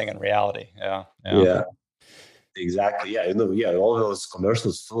another thing in reality. Yeah. Exactly. Yeah. All those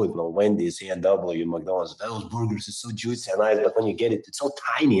commercials, food, Wendy's, A&W, McDonald's, those burgers are so juicy and nice, but when you get it, it's so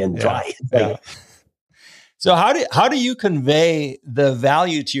tiny and dry. So how do you convey the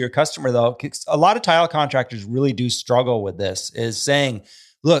value to your customer though? 'Cause a lot of tile contractors really do struggle with this, is saying,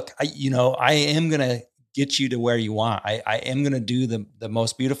 look, I am going to get you to where you want. I am going to do the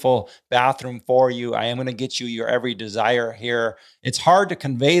most beautiful bathroom for you. I am going to get you your every desire here. It's hard to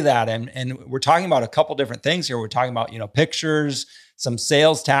convey that. And we're talking about a couple different things here. We're talking about, pictures, some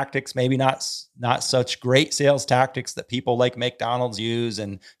sales tactics, maybe not such great sales tactics that people like McDonald's use,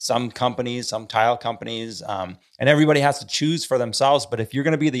 and some companies, some tile companies, and everybody has to choose for themselves. But if you're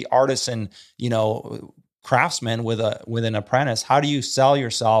going to be the artisan, craftsman with an apprentice, how do you sell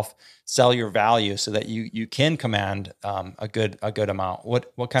yourself, sell your value so that you can command a good amount?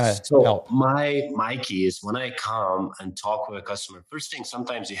 What kind of help? My key is when I come and talk with a customer, first thing,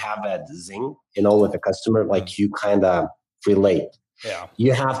 sometimes you have that zing, with a customer, like you kind of relate. Yeah.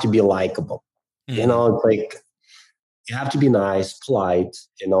 You have to be likable. It's like you have to be nice, polite,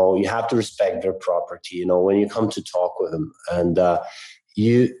 you have to respect their property, when you come to talk with them. And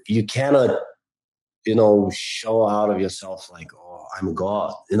you cannot, show out of yourself like, oh, I'm a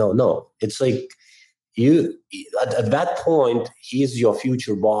god. No. It's like you at that point, he's your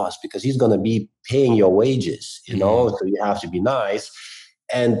future boss because he's going to be paying your wages, so you have to be nice.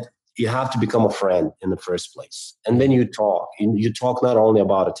 And you have to become a friend in the first place. And then you talk. You talk not only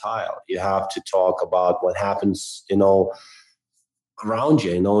about a tile. You have to talk about what happens, around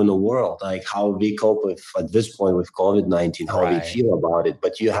you, in the world, like how we cope with, at this point, with COVID-19, how we feel about it.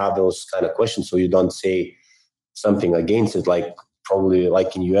 But you have those kind of questions, so you don't say something against it, like probably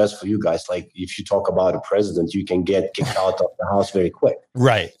like in US for you guys, like if you talk about a president, you can get kicked out of the house very quick.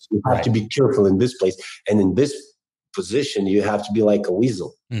 Right. So you have to be careful in this place. And in this position, you have to be like a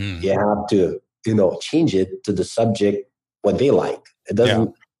weasel. You have to, change it to the subject, what they like. It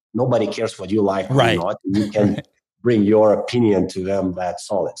doesn't, nobody cares what you like or not. You can bring your opinion to them, that's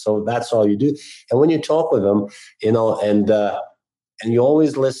solid. So that's all you do. And when you talk with them, and you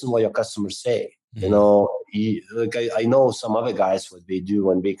always listen what your customers say. I know some other guys, what they do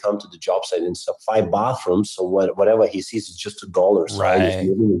when they come to the job site, and stuff, 5 bathrooms, so whatever he sees is just $1.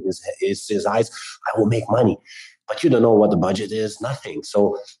 So his eyes, I will make money. But you don't know what the budget is, nothing.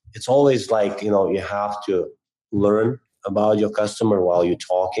 So it's always like, you have to learn about your customer while you're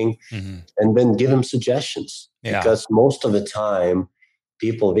talking, and then give them suggestions. Because most of the time,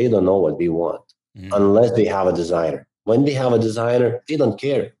 people, they don't know what they want unless they have a designer. When they have a designer, they don't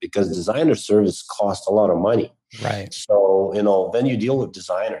care because designer service costs a lot of money. Right. So, then you deal with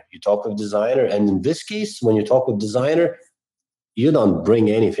designer. You talk with designer. And in this case, when you talk with designer, you don't bring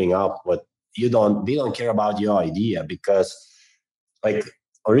anything up. They don't care about your idea because, like,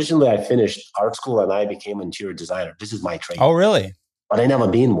 originally I finished art school and I became an interior designer. This is my trade. Oh, really? But I never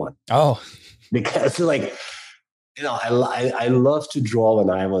been one. Oh. Because, like, I love to draw when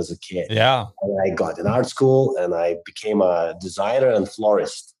I was a kid. Yeah. And I got in art school and I became a designer and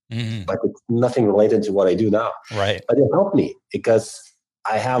florist. But it's nothing related to what I do now. Right. But it helped me because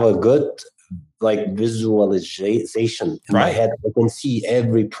I have a good, like, visualization in my head. I can see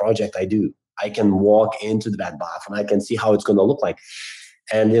every project I do. I can walk into that bath and I can see how it's going to look like.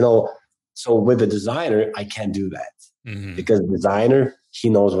 And, so with the designer, I can't do that because the designer, he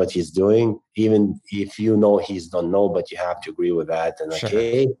knows what he's doing. Even if he's don't know, but you have to agree with that. And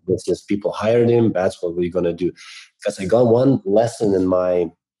okay, this is people hired him. That's what we're going to do. Because I got one lesson in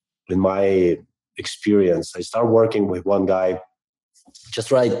my experience. I started working with one guy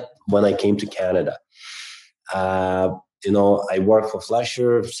just right when I came to Canada. I worked for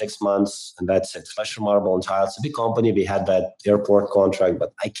Flesher 6 months, and that's it. Flesher Marble and Tile. It's a big company. We had that airport contract,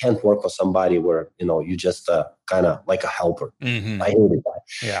 but I can't work for somebody where, you just kind of like a helper. I hated that.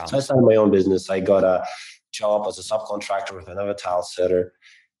 Yeah. So I started my own business. I got a job as a subcontractor with another tile setter,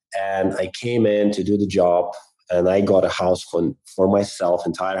 and I came in to do the job, and I got a house for myself,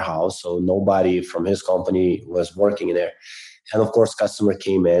 entire house. So nobody from his company was working in there. And of course, customer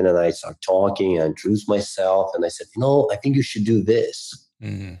came in and I started talking and introduced myself. And I said, I think you should do this.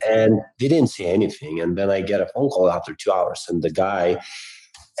 And they didn't say anything. And then I get a phone call after 2 hours. And the guy,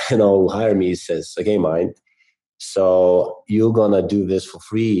 who hired me says, okay, mind. So you're going to do this for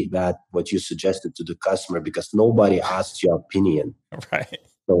free, that what you suggested to the customer, because nobody asked your opinion. Right.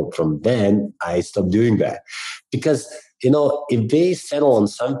 So from then I stopped doing that because, if they settle on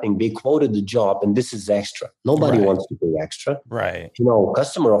something, they quoted the job and this is extra. Nobody wants to pay extra. Right.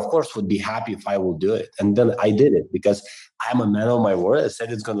 Customer, of course, would be happy if I will do it. And then I did it because I'm a man of my word. I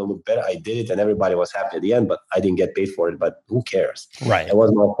said it's going to look better. I did it and everybody was happy at the end, but I didn't get paid for it. But who cares? Right. It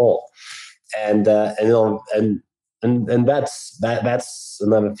wasn't my fault. And that's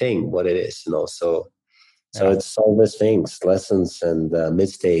another thing, what it is, So it's all these things, lessons and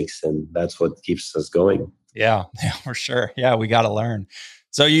mistakes, and that's what keeps us going. Yeah, for sure. Yeah, we got to learn.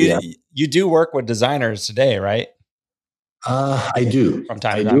 So you do work with designers today, right? I do. From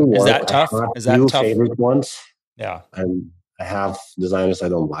time to time. Is that tough? Is that tough? Favorite ones? Yeah. And I have designers I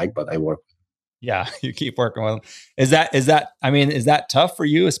don't like, but I work with. Yeah, you keep working with them. Is that tough for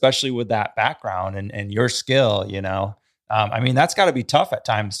you, especially with that background and your skill, that's got to be tough at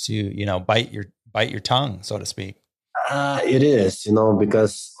times to, bite your tongue, so to speak. It is,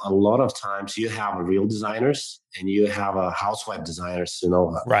 because a lot of times you have real designers and you have a housewife designers,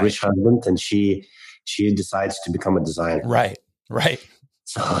 right. Rich husband, and she decides to become a designer. Right.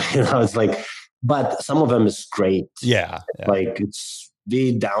 So, it's like, but some of them is great. Yeah. Like it's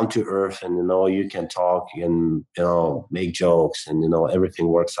be down to earth and, you can talk and, make jokes and, everything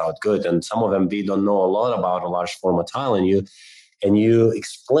works out good. And some of them, they don't know a lot about a large format tile and you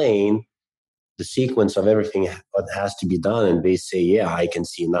explain the sequence of everything what has to be done, and they say, yeah, I can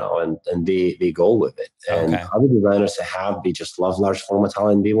see now, and they go with it. And other designers they just love large format tile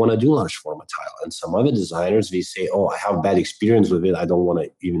and they want to do large format tile. And some other designers, they say, oh, I have bad experience with it, I don't want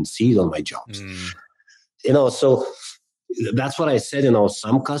to even see it on my jobs. So that's what I said.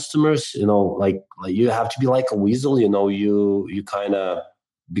 Some customers, like you have to be like a weasel. You kind of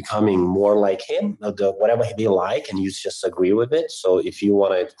becoming more like him, whatever they like, and you just agree with it. So if you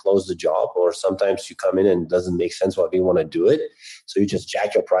want to close the job, or sometimes you come in and it doesn't make sense what they want to do it, so you just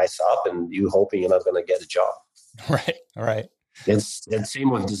jack your price up and you hoping you're not going to get a job. Right. It's same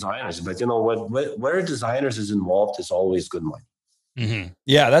with designers, but where designers is involved is always good money.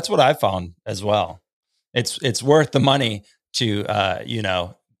 Yeah, that's what I found as well. It's worth the money to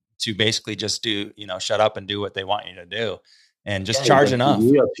to basically just do, shut up and do what they want you to do. And just charge enough.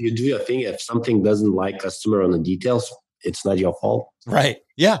 You do your thing. If something doesn't like customer on the details, it's not your fault. Right.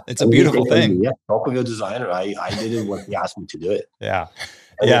 Yeah. It's a beautiful thing. Yeah. Talk with your designer. I did it when he asked me to do it. Yeah.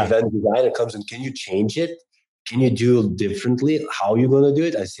 And then the designer comes and, can you change it? Can you do it differently? How are you going to do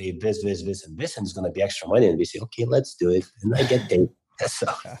it? I say this, and this, and it's going to be extra money. And we say, okay, let's do it. And I get paid.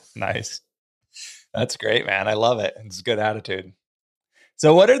 So. Nice. That's great, man. I love it. It's a good attitude.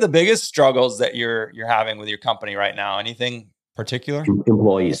 So what are the biggest struggles that you're having with your company right now? Anything particular?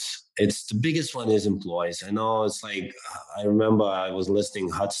 Employees. It's the biggest one is employees. I know it's like, I remember I was listening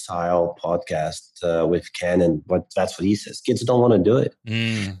Hut Style podcast with Ken, but that's what he says. Kids don't want to do it.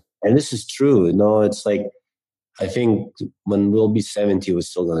 And this is true. It's like, I think when we'll be 70, we're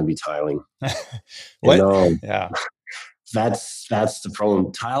still going to be tiling. Yeah. That's the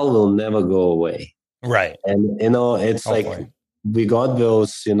problem. Tile will never go away. Right. And, it's hopefully. Like, we got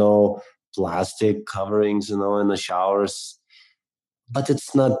those, plastic coverings, in the showers, but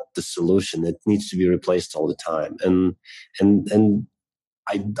it's not the solution. It needs to be replaced all the time. And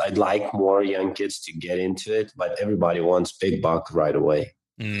I'd like more young kids to get into it, but everybody wants big buck right away.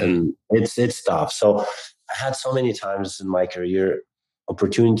 And it's tough. So I had so many times in my career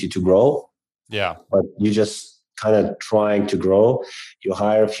opportunity to grow. Yeah. But you just kind of trying to grow. You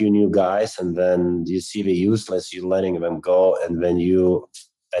hire a few new guys and then you see they're useless, you're letting them go. And then you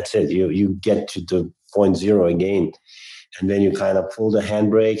that's it. You get to the point zero again, and then you kind of pull the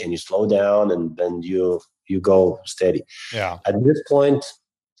handbrake and you slow down, and then you go steady. Yeah. At this point,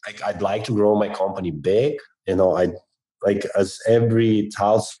 I'd like to grow my company big. I like, as every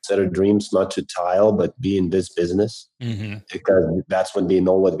tile setter dreams not to tile, but be in this business, because that's what we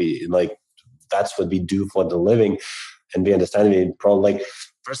know what we like. That's what we do for the living, and we understand it. Probably, like,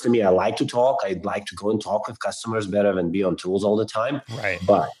 first to me, I like to talk. I'd like to go and talk with customers better than be on tools all the time. Right.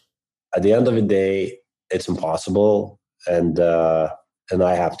 But at the end of the day, it's impossible, and I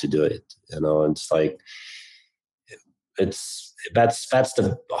have to do it. And it's like, that's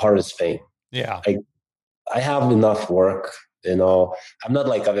the hardest thing. Yeah. I have enough work. I'm not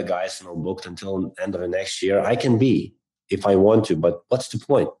like other guys, booked until end of the next year. I can be if I want to, but what's the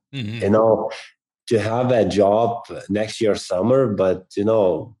point? To have that job next year summer, but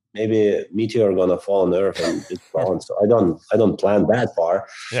maybe a meteor gonna fall on Earth and it's gone. So I don't plan that far.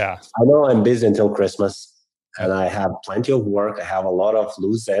 Yeah. I know I'm busy until Christmas, and I have plenty of work. I have a lot of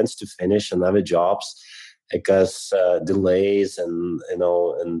loose ends to finish and other jobs, because delays and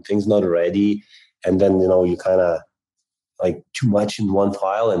things not ready, and then you kind of like too much in one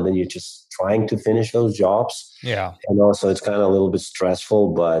file, and then you're just trying to finish those jobs. Yeah. And also it's kind of a little bit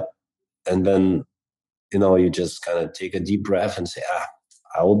stressful, and then you just kind of take a deep breath and say,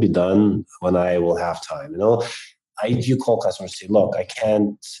 I will be done when I will have time. You call customers, say, look, I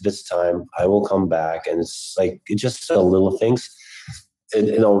can't this time, I will come back. And it's like, it's just little things. And,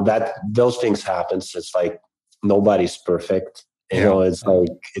 that those things happen. So it's like, nobody's perfect. It's like,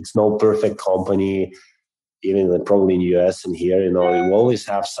 it's no perfect company, even probably in the US and here, you always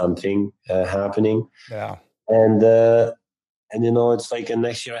have something happening. Yeah. And it's like, and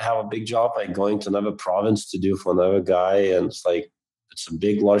next year I have a big job, like going to another province to do for another guy. And it's like, it's a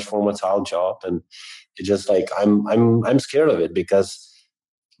big, large format tile job. And it's just like, I'm scared of it, because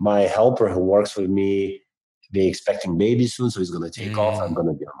my helper who works with me, be expecting baby soon. So he's going to take off. I'm going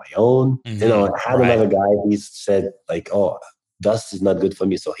to be on my own. I had another guy, he said like, oh, dust is not good for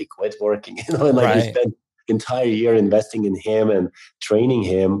me. So he quit working, and like he spent entire year investing in him and training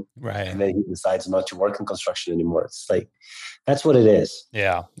him. Right. And then he decides not to work in construction anymore. It's like, that's what it is.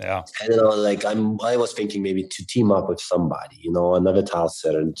 Yeah. Yeah. And like I was thinking maybe to team up with somebody, another tile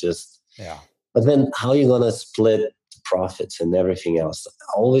setter, and just, but then how are you going to split profits and everything else?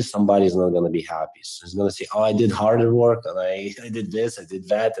 Always somebody's not going to be happy. So he's going to say, oh, I did harder work, and I did this, I did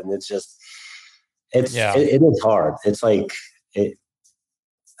that. And it's just, it is hard. It's like,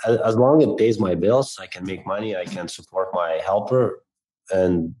 as long as it pays my bills, I can make money, I can support my helper.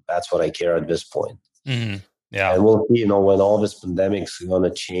 And that's what I care at this point. Yeah. And we'll see, when all this pandemic's going to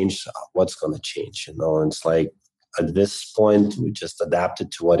change, what's going to change, and it's like, at this point, we just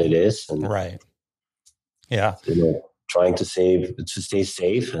adapted to what it is. And, yeah. Trying to stay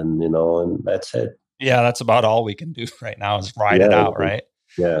safe, and, and that's it. Yeah. That's about all we can do right now is ride it out. Right.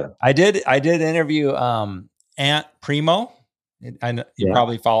 Yeah. I did interview, Ant Primo. I know you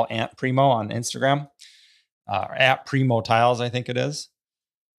probably follow Ant Primo on Instagram, at Primo Tiles, I think it is.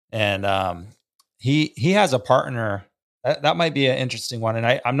 And, he has a partner that might be an interesting one.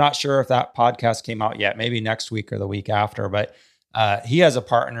 And I'm not sure if that podcast came out yet, maybe next week or the week after, but, he has a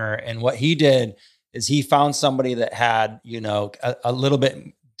partner, and what he did is he found somebody that had, a little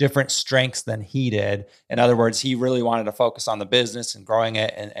bit different strengths than he did. In other words, he really wanted to focus on the business and growing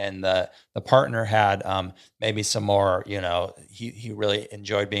it. And the partner had, maybe some more, he really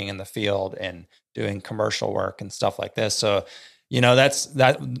enjoyed being in the field and doing commercial work and stuff like this. So,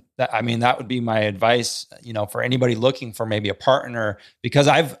 that would be my advice, for anybody looking for maybe a partner, because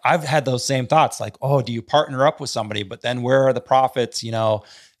I've had those same thoughts, like, oh, do you partner up with somebody, but then where are the profits,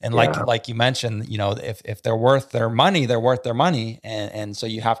 and like you mentioned, if they're worth their money, they're worth their money. And so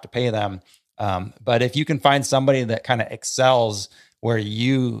you have to pay them. But if you can find somebody that kind of excels where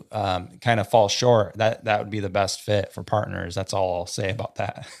you kind of fall short, that would be the best fit for partners. That's all I'll say about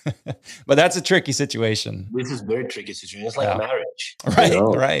that. But that's a tricky situation. This is a very tricky situation. It's like marriage. Right,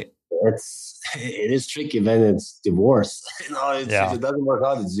 right. It is tricky when it's divorce. If it doesn't work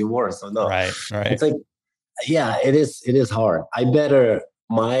out, it's divorce. So no. Right. It's like, it is hard.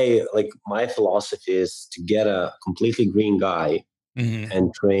 My philosophy is to get a completely green guy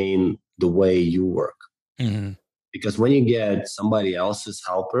and train the way you work. Because when you get somebody else's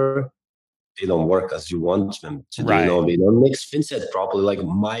helper, they don't work as you want them to do. They don't mix thinset properly. Like,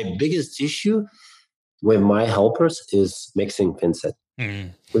 my biggest issue with my helpers is mixing thinset.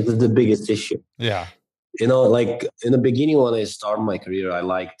 This is the biggest issue. Yeah. Like in the beginning when I started my career, I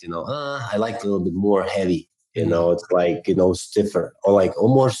liked, I liked a little bit more heavy. It's like, stiffer or like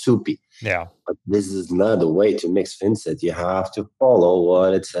almost soupy. Yeah. But this is not the way to mix Thinset. You have to follow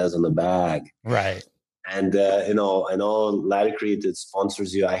what it says on the bag. Right. And, I know Laticrete, it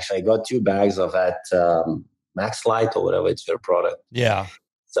sponsors you. Actually, I got 2 bags of that Max Light or whatever, it's their product. Yeah.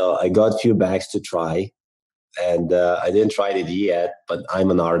 So I got a few bags to try. And I didn't try it yet, but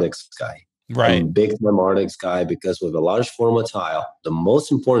I'm an Ardex guy. Right. I'm a big time Ardex guy because with a large format tile, the most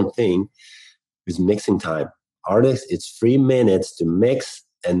important thing is mixing time. Ardex, it's 3 minutes to mix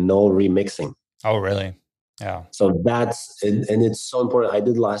and no remixing. Oh, really? Yeah. So that's, and it's so important. I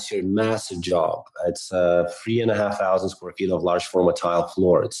did last year a massive job. It's 3,500 square feet of large format tile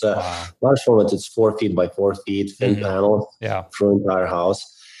floor. It's large format, it's 4 feet by 4 feet, thin panel through entire house.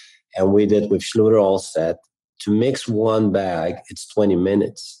 And we did with Schluter all set. To mix one bag, it's 20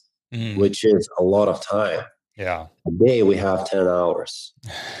 minutes, which is a lot of time. Yeah. A day we have 10 hours.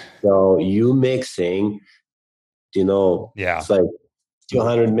 So you mixing, it's like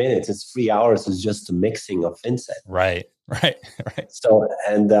 200 minutes. It's 3 hours. It's just the mixing of Thinset. Right. So,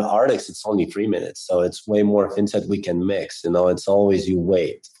 and the Ardex, it's only 3 minutes. So it's way more Thinset we can mix. It's always you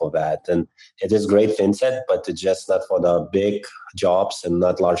wait for that. And it is great Thinset, but it's just not for the big jobs and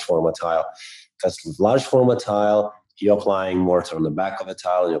not large format tile. Because with large format tile, you're applying mortar on the back of the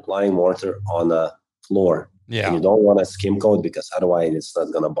tile and you're applying mortar on the floor. Yeah. And you don't want to skim coat because otherwise it's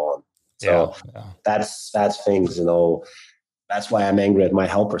not going to bond. So that's things, that's why I'm angry at my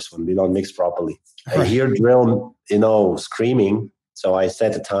helpers when we don't mix properly. I hear drill, screaming. So I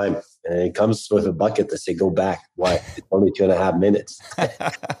set the time and it comes with a bucket to say, go back. Why? It's only 2.5 minutes.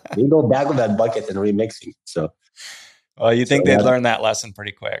 You go back with that bucket and remixing. So. Well, you think they'd learn that lesson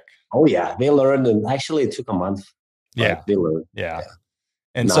pretty quick. Oh, yeah. They learned, and actually it took a month. Yeah. They learned. Yeah.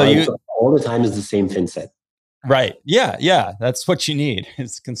 And now, so all the time is the same Thinset. Right. Yeah. That's what you need.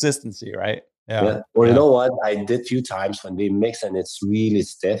 It's consistency, right? Yeah. Or you know what? I did a few times when we mix and it's really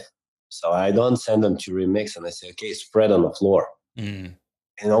stiff. So I don't send them to remix and I say, okay, spread on the floor.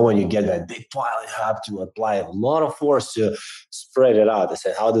 When you get that big pile, you have to apply a lot of force to spread it out. I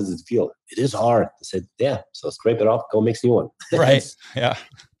said, how does it feel? It is hard. I said, yeah. So scrape it off, go mix new one. Right. Yeah.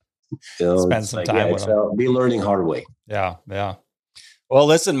 Spend some time with them. Be learning hard way. Yeah. Well,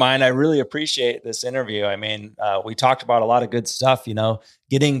 listen, Mine, I really appreciate this interview. I mean, we talked about a lot of good stuff,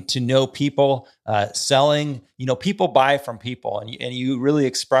 getting to know people, selling, people buy from people. And you really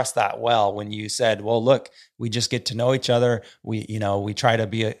expressed that well when you said, well, look, we just get to know each other. We try to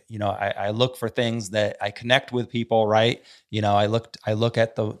be, I look for things that I connect with people, right? I look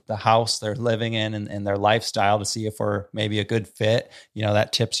at the house they're living in and their lifestyle to see if we're maybe a good fit,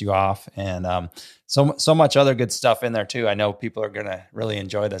 that tips you off. And, so much other good stuff in there too. I know people are going to really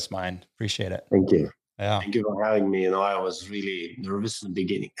enjoy this, Mine. Appreciate it. Thank you. Yeah. Thank you for having me. I was really nervous in the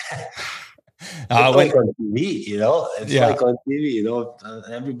beginning. Like on TV, it's like on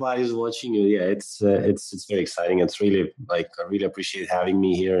TV, everybody's watching you. Yeah. It's very exciting. It's really I really appreciate having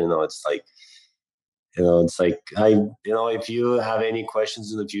me here. It's like, it's like if you have any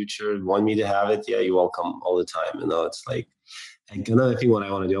questions in the future, want me to have it. Yeah. You're welcome all the time. It's like, another thing, what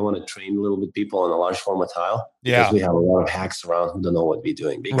I want to do, I want to train a little bit people on a large format tile. Yeah. Because we have a lot of hacks around who don't know what we're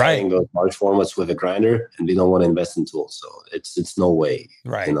doing. They're cutting those large formats with a grinder and we don't want to invest in tools. So it's no way.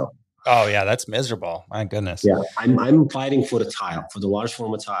 Right. Oh yeah. That's miserable. My goodness. Yeah. I'm fighting for the tile, for the large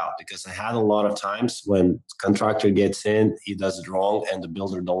format tile, because I had a lot of times when contractor gets in, he does it wrong and the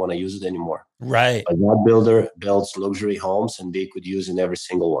builder don't want to use it anymore. Right. But that builder builds luxury homes and they could use in every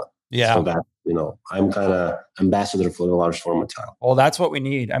single one. Yeah. So that, I'm kind of ambassador for the large format tile. Well, that's what we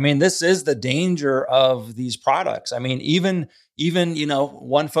need. I mean, this is the danger of these products. I mean, even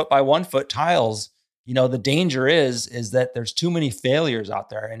 1 foot by 1 foot tiles, the danger is that there's too many failures out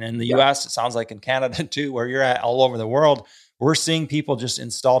there. And in the US, it sounds like in Canada too, where you're at all over the world, we're seeing people just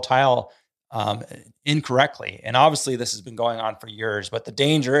install tile incorrectly. And obviously this has been going on for years, but the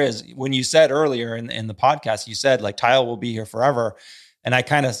danger is when you said earlier in the podcast, you said like tile will be here forever. And I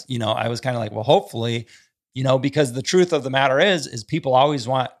kind of, I was kind of like, well, hopefully, because the truth of the matter is people always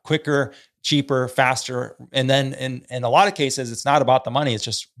want quicker, cheaper, faster. And then in a lot of cases, it's not about the money. It's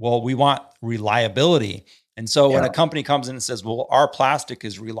just, well, we want reliability. And so when a company comes in and says, well, our plastic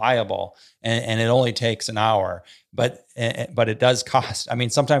is reliable and it only takes an hour, but it does cost. I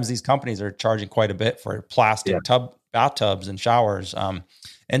mean, sometimes these companies are charging quite a bit for plastic bathtubs and showers.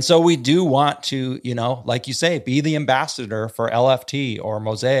 And so we do want to, like you say, be the ambassador for LFT or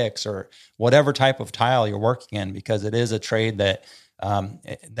mosaics or whatever type of tile you're working in, because it is a trade that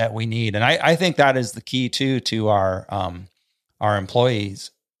we need. And I think that is the key to our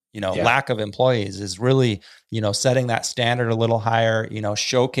employees lack of employees is really, setting that standard a little higher,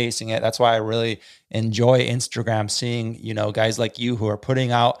 showcasing it. That's why I really enjoy Instagram, seeing, guys like you who are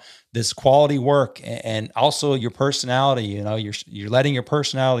putting out this quality work, and also your personality, you're letting your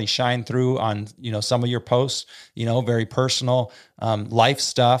personality shine through on, some of your posts, very personal, life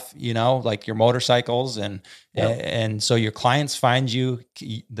stuff, like your motorcycles and so your clients find you,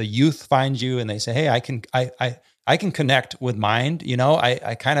 the youth find you, and they say, hey, I can connect with Mind.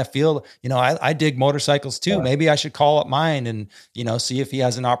 I kind of feel, I dig motorcycles too. Yeah. Maybe I should call up Mind and, see if he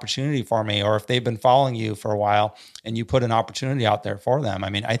has an opportunity for me, or if they've been following you for a while and you put an opportunity out there for them. I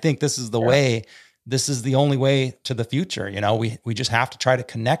mean, I think this is the way, this is the only way to the future. We just have to try to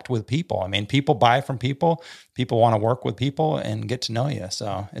connect with people. I mean, people buy from people want to work with people and get to know you.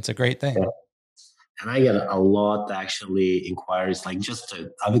 So it's a great thing. Yeah. And I get a lot actually inquiries, like just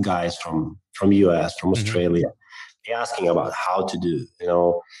other guys from US, from Australia, asking about how to do,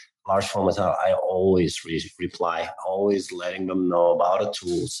 large format. I always reply, always letting them know about the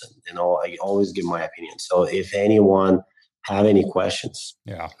tools, and I always give my opinion. So if anyone have any questions,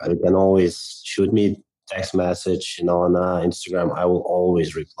 you can always shoot me text message, on Instagram. I will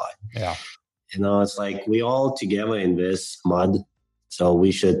always reply. Yeah, it's like we all together in this mud, so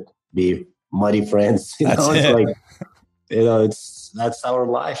we should be muddy friends. That's it's it. Like, that's our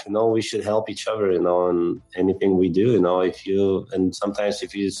life. We should help each other, in anything we do, and sometimes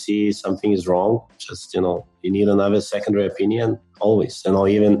if you see something is wrong, just, you need another secondary opinion always,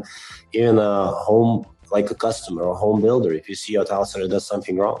 even a home, like a customer or home builder, if you see your house that does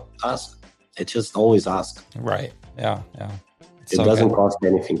something wrong, ask. It just always ask. Right. Yeah. Yeah. It doesn't cost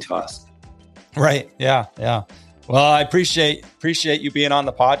anything to ask. Right. Yeah. Yeah. Well, I appreciate you being on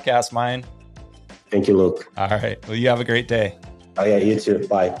the podcast, Mind. Thank you, Luke. All right. Well, you have a great day. Oh, yeah, you too.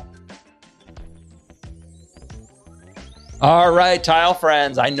 Bye. All right, tile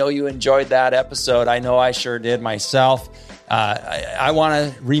friends. I know you enjoyed that episode. I know I sure did myself. I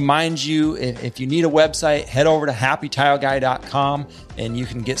want to remind you, if you need a website, head over to happytileguy.com and you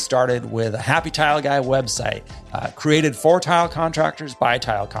can get started with a Happy Tile Guy website created for tile contractors by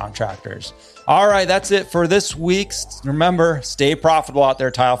tile contractors. All right, that's it for this week. Remember, stay profitable out there,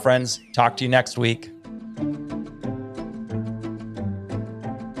 tile friends. Talk to you next week.